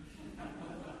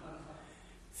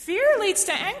 Fear leads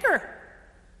to anger.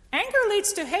 Anger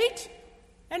leads to hate.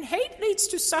 And hate leads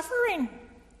to suffering.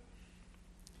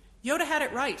 Yoda had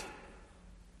it right.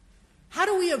 How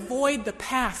do we avoid the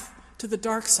path to the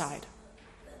dark side?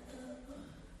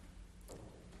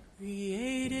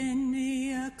 Create in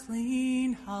me a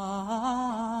clean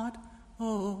heart,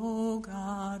 O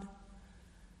God,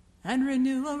 and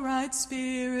renew a right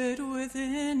spirit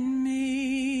within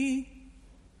me.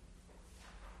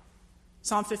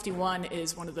 Psalm 51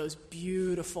 is one of those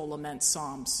beautiful lament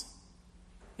psalms.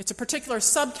 It's a particular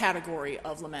subcategory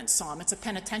of lament psalm. It's a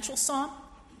penitential psalm,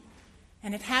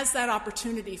 and it has that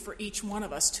opportunity for each one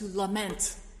of us to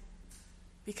lament,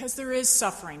 because there is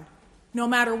suffering, no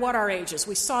matter what our ages.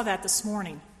 We saw that this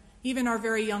morning. Even our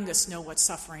very youngest know what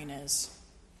suffering is.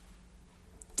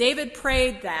 David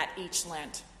prayed that each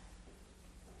Lent,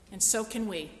 and so can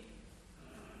we.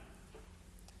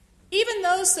 Even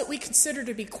those that we consider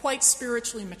to be quite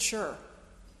spiritually mature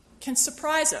can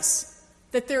surprise us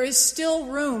that there is still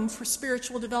room for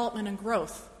spiritual development and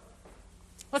growth.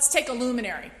 Let's take a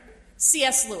luminary,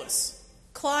 C.S. Lewis,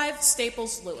 Clive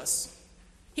Staples Lewis.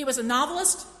 He was a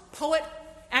novelist, poet,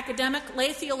 academic,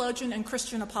 lay theologian, and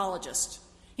Christian apologist.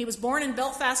 He was born in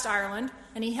Belfast, Ireland,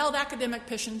 and he held academic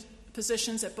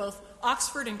positions at both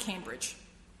Oxford and Cambridge.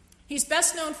 He's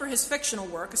best known for his fictional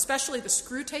work, especially the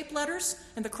Screwtape Letters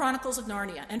and the Chronicles of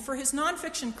Narnia, and for his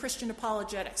nonfiction Christian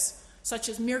apologetics, such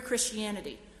as Mere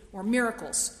Christianity, or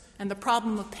Miracles, and The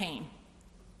Problem of Pain.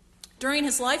 During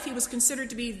his life, he was considered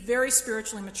to be very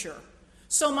spiritually mature,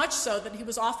 so much so that he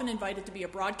was often invited to be a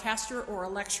broadcaster or a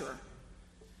lecturer.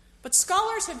 But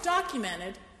scholars have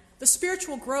documented the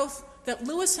spiritual growth that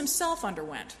Lewis himself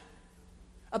underwent.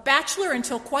 A bachelor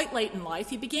until quite late in life,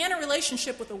 he began a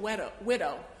relationship with a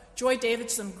widow, Joy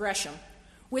Davidson Gresham,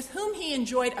 with whom he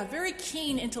enjoyed a very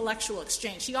keen intellectual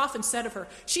exchange. He often said of her,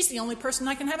 "She's the only person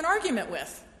I can have an argument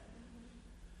with."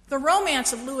 The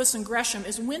romance of Lewis and Gresham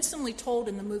is winsomely told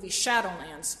in the movie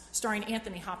Shadowlands, starring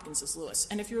Anthony Hopkins as Lewis.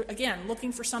 And if you're, again,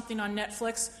 looking for something on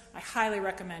Netflix, I highly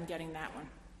recommend getting that one.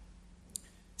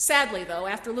 Sadly, though,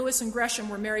 after Lewis and Gresham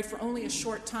were married for only a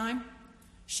short time,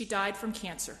 she died from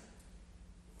cancer.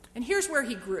 And here's where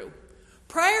he grew.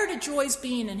 Prior to Joy's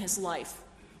being in his life,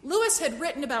 Lewis had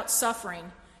written about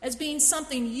suffering as being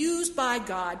something used by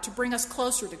God to bring us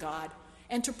closer to God,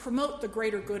 and to promote the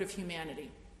greater good of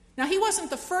humanity. Now, he wasn't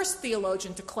the first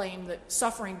theologian to claim that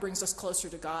suffering brings us closer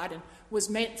to God and was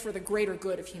meant for the greater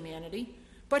good of humanity,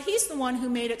 but he's the one who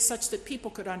made it such that people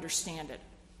could understand it.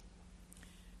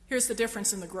 Here's the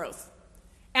difference in the growth.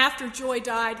 After Joy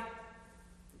died,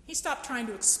 he stopped trying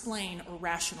to explain or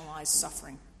rationalize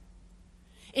suffering.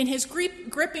 In his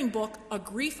gripping book, A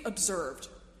Grief Observed,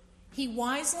 he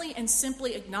wisely and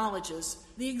simply acknowledges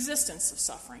the existence of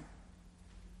suffering.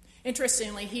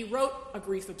 Interestingly, he wrote A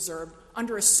Grief Observed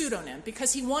under a pseudonym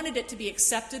because he wanted it to be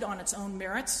accepted on its own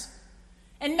merits.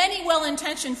 And many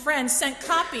well-intentioned friends sent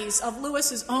copies of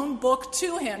Lewis's own book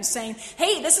to him saying,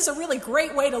 hey, this is a really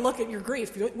great way to look at your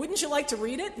grief. Wouldn't you like to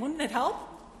read it? Wouldn't it help?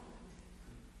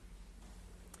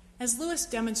 As Lewis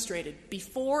demonstrated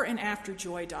before and after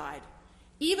Joy died,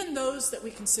 even those that we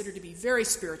consider to be very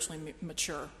spiritually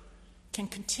mature can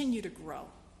continue to grow.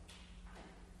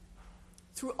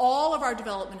 Through all of our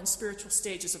development and spiritual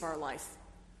stages of our life,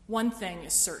 one thing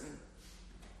is certain.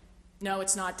 No,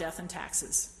 it's not death and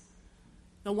taxes.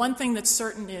 The one thing that's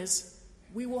certain is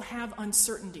we will have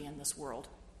uncertainty in this world.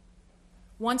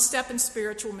 One step in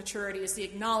spiritual maturity is the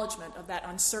acknowledgement of that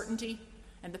uncertainty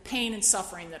and the pain and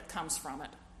suffering that comes from it.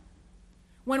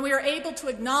 When we are able to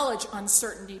acknowledge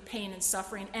uncertainty, pain, and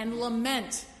suffering and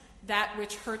lament that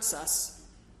which hurts us,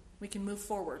 we can move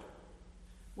forward.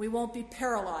 We won't be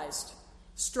paralyzed,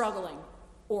 struggling,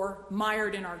 or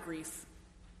mired in our grief.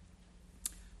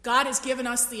 God has given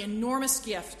us the enormous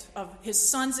gift of his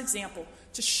Son's example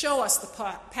to show us the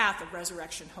path of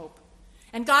resurrection hope.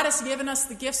 And God has given us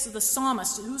the gifts of the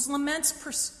psalmist, whose laments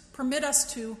permit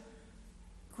us to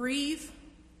grieve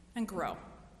and grow.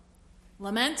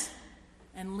 Lament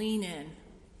and lean in.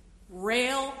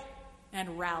 Rail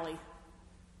and rally.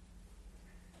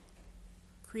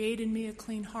 Create in me a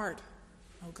clean heart,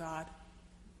 O God,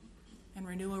 and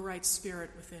renew a right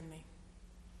spirit within me.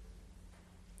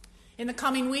 In the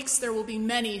coming weeks, there will be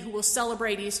many who will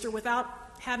celebrate Easter without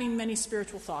having many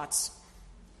spiritual thoughts.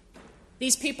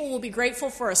 These people will be grateful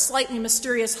for a slightly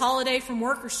mysterious holiday from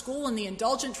work or school and the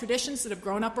indulgent traditions that have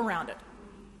grown up around it.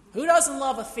 Who doesn't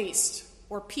love a feast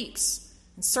or peeps?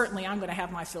 And certainly I'm going to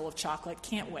have my fill of chocolate.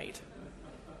 Can't wait.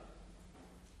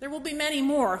 There will be many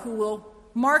more who will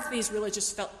mark these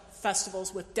religious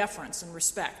festivals with deference and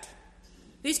respect.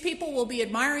 These people will be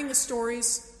admiring the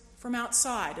stories from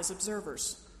outside as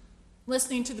observers,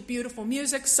 listening to the beautiful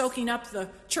music, soaking up the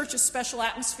church's special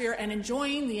atmosphere, and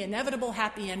enjoying the inevitable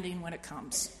happy ending when it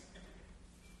comes.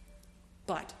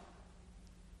 But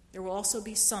there will also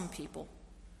be some people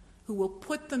who will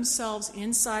put themselves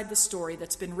inside the story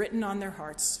that's been written on their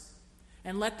hearts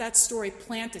and let that story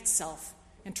plant itself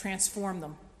and transform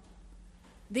them.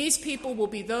 These people will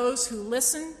be those who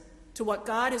listen to what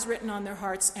God has written on their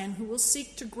hearts and who will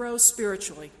seek to grow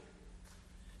spiritually.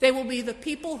 They will be the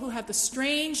people who have the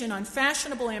strange and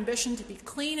unfashionable ambition to be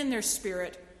clean in their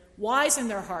spirit, wise in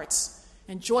their hearts,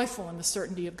 and joyful in the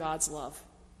certainty of God's love.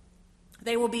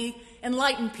 They will be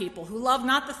enlightened people who love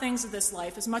not the things of this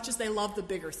life as much as they love the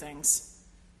bigger things.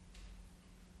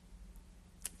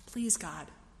 Please, God,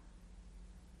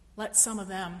 let some of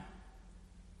them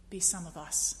be some of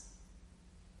us.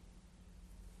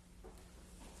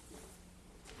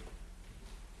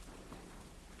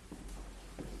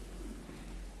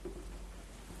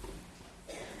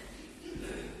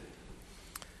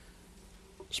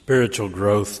 Spiritual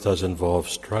growth does involve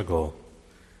struggle,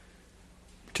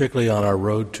 particularly on our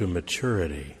road to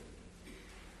maturity.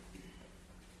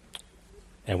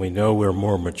 And we know we're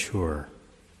more mature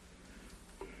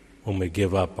when we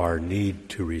give up our need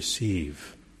to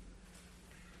receive,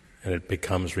 and it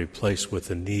becomes replaced with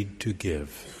a need to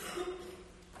give.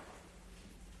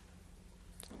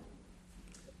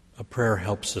 A prayer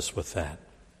helps us with that.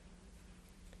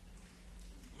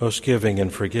 Most giving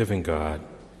and forgiving God,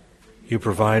 you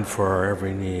provide for our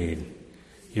every need.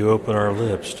 You open our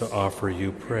lips to offer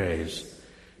you praise.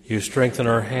 You strengthen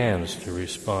our hands to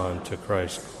respond to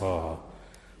Christ's call.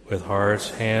 With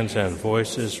hearts, hands, and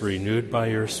voices renewed by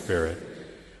your Spirit,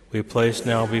 we place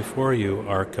now before you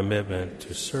our commitment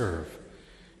to serve.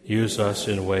 Use us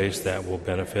in ways that will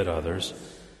benefit others,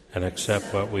 and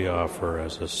accept what we offer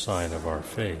as a sign of our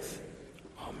faith.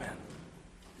 Amen.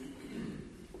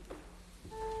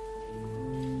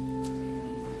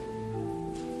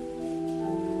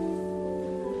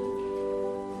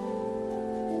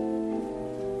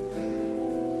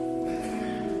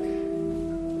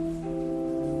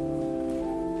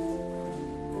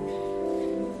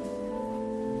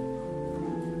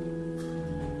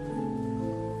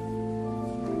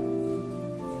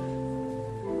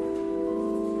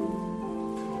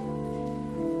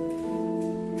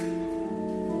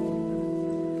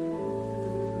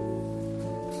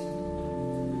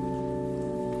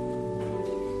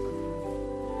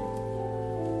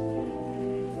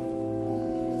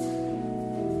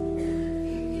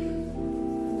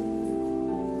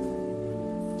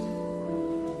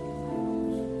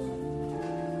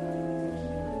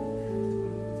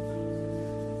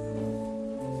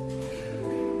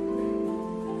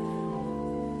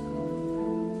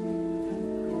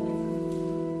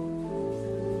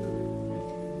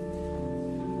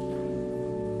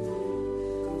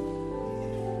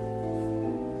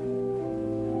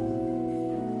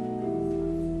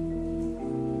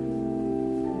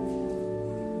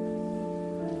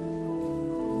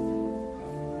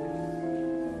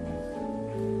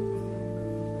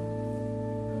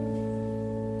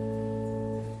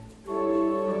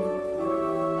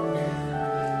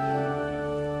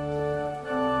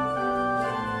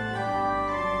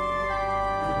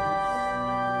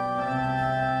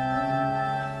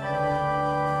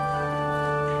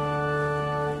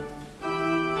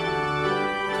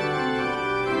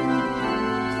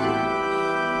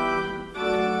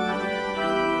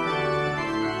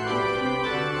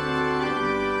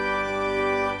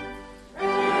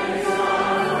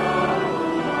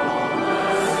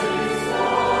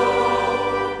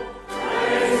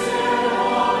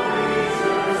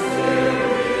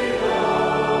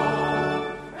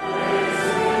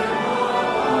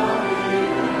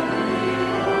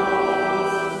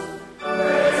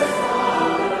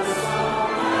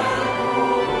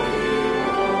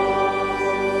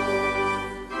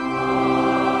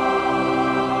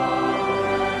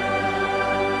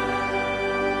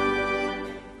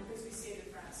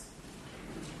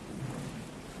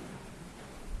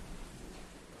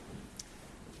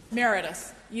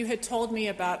 Meredith, you had told me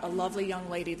about a lovely young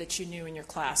lady that you knew in your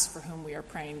class for whom we are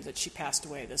praying that she passed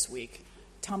away this week.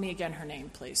 Tell me again her name,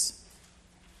 please.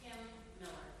 Kim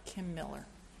Miller. Kim Miller.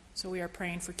 So we are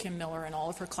praying for Kim Miller and all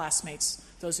of her classmates,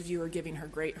 those of you who are giving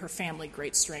her family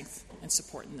great strength and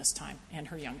support in this time, and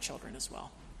her young children as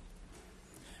well.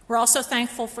 We're also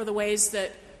thankful for the ways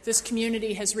that this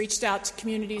community has reached out to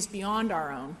communities beyond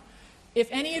our own. If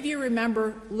any of you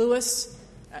remember Lou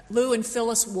and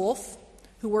Phyllis Wolf,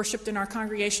 who worshiped in our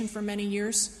congregation for many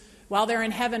years, while they're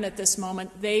in heaven at this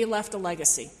moment, they left a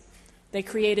legacy. They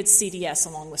created CDS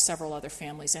along with several other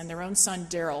families, and their own son,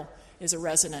 Daryl, is a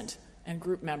resident and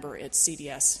group member at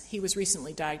CDS. He was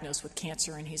recently diagnosed with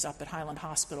cancer, and he's up at Highland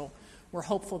Hospital. We're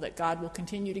hopeful that God will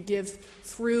continue to give,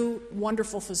 through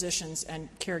wonderful physicians and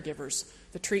caregivers,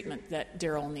 the treatment that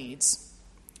Daryl needs.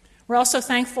 We're also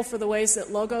thankful for the ways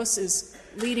that Logos is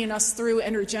leading us through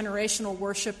intergenerational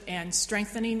worship and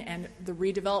strengthening and the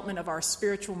redevelopment of our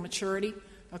spiritual maturity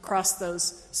across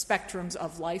those spectrums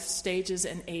of life stages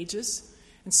and ages.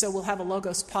 And so we'll have a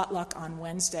Logos potluck on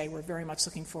Wednesday. We're very much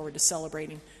looking forward to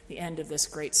celebrating the end of this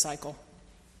great cycle.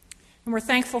 And we're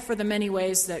thankful for the many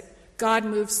ways that God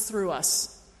moves through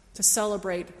us to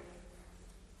celebrate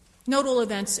notable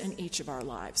events in each of our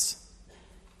lives.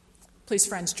 Please,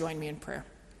 friends, join me in prayer.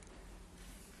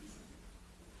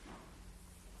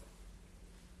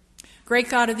 Great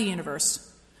God of the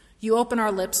universe, you open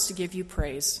our lips to give you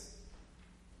praise.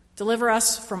 Deliver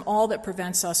us from all that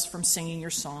prevents us from singing your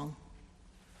song,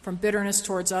 from bitterness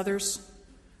towards others,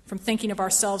 from thinking of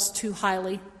ourselves too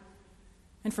highly,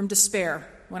 and from despair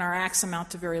when our acts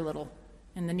amount to very little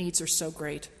and the needs are so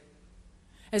great.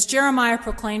 As Jeremiah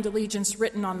proclaimed allegiance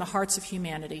written on the hearts of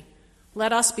humanity,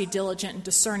 let us be diligent in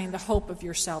discerning the hope of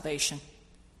your salvation.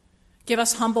 Give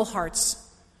us humble hearts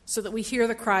so that we hear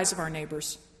the cries of our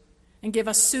neighbors, and give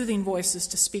us soothing voices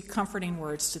to speak comforting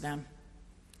words to them.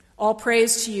 All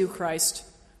praise to you, Christ,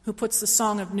 who puts the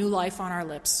song of new life on our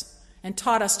lips and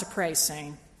taught us to pray,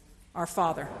 saying, Our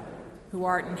Father, who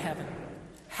art in heaven,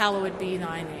 hallowed be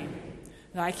thy name.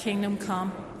 Thy kingdom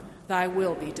come, thy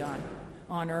will be done,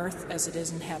 on earth as it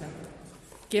is in heaven.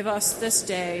 Give us this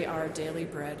day our daily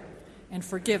bread, and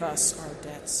forgive us our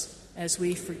debts, as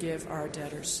we forgive our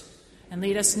debtors. And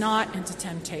lead us not into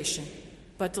temptation,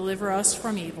 but deliver us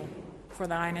from evil. For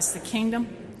thine is the kingdom,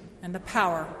 and the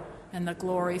power, and the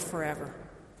glory forever.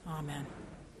 Amen.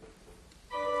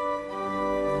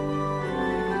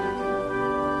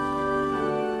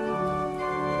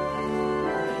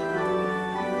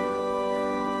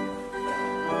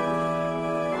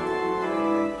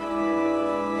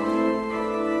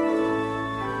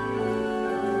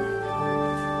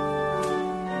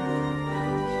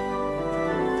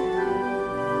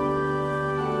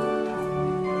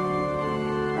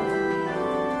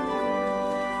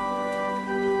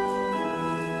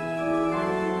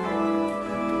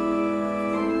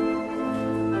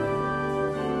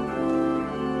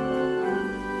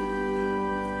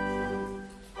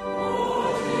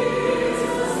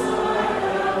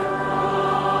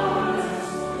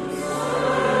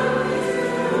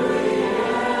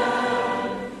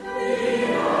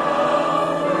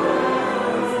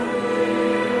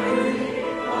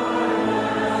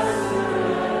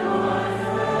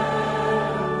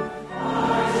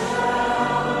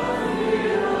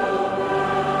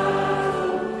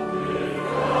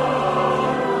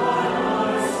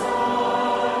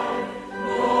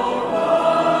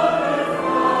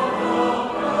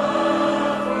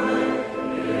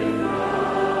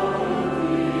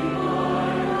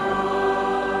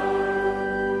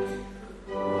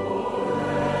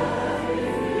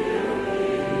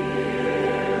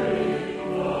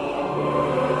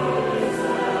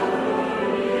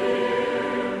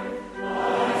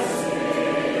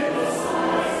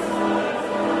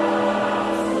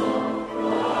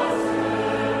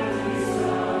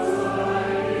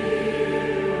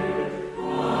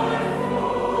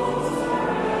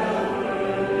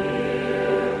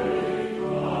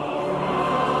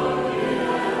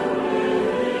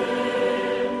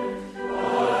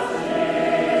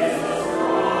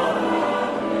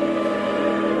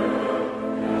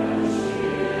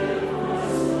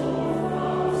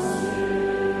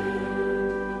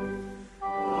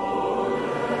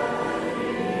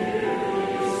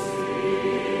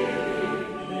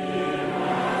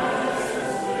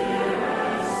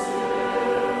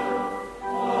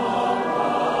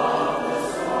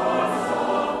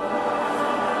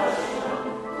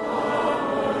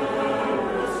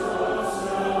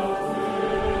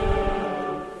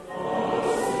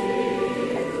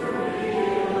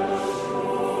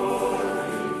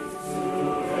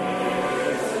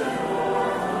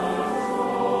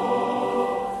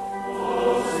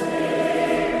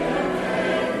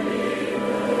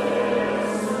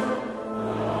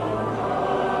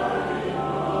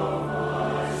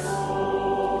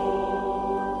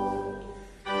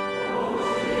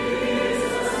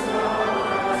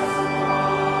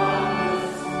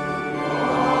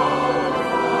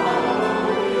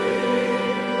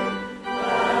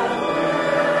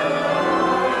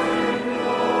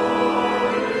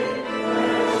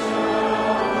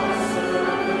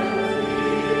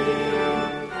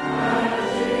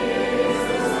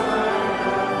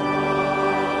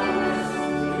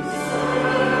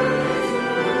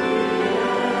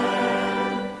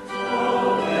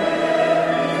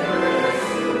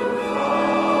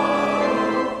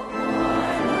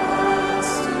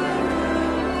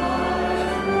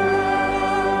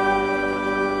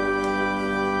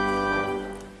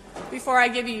 I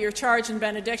give you your charge and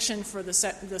benediction for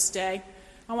this day,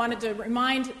 I wanted to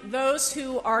remind those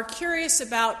who are curious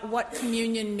about what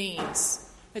communion means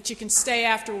that you can stay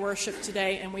after worship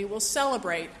today and we will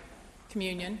celebrate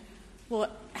communion. We'll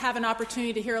have an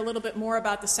opportunity to hear a little bit more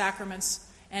about the sacraments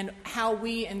and how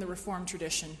we in the Reformed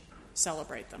tradition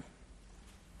celebrate them.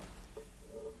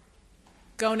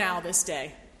 Go now this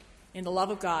day in the love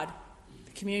of God,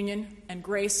 the communion and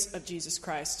grace of Jesus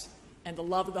Christ, and the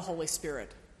love of the Holy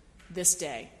Spirit, this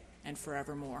day and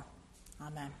forevermore.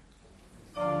 Amen.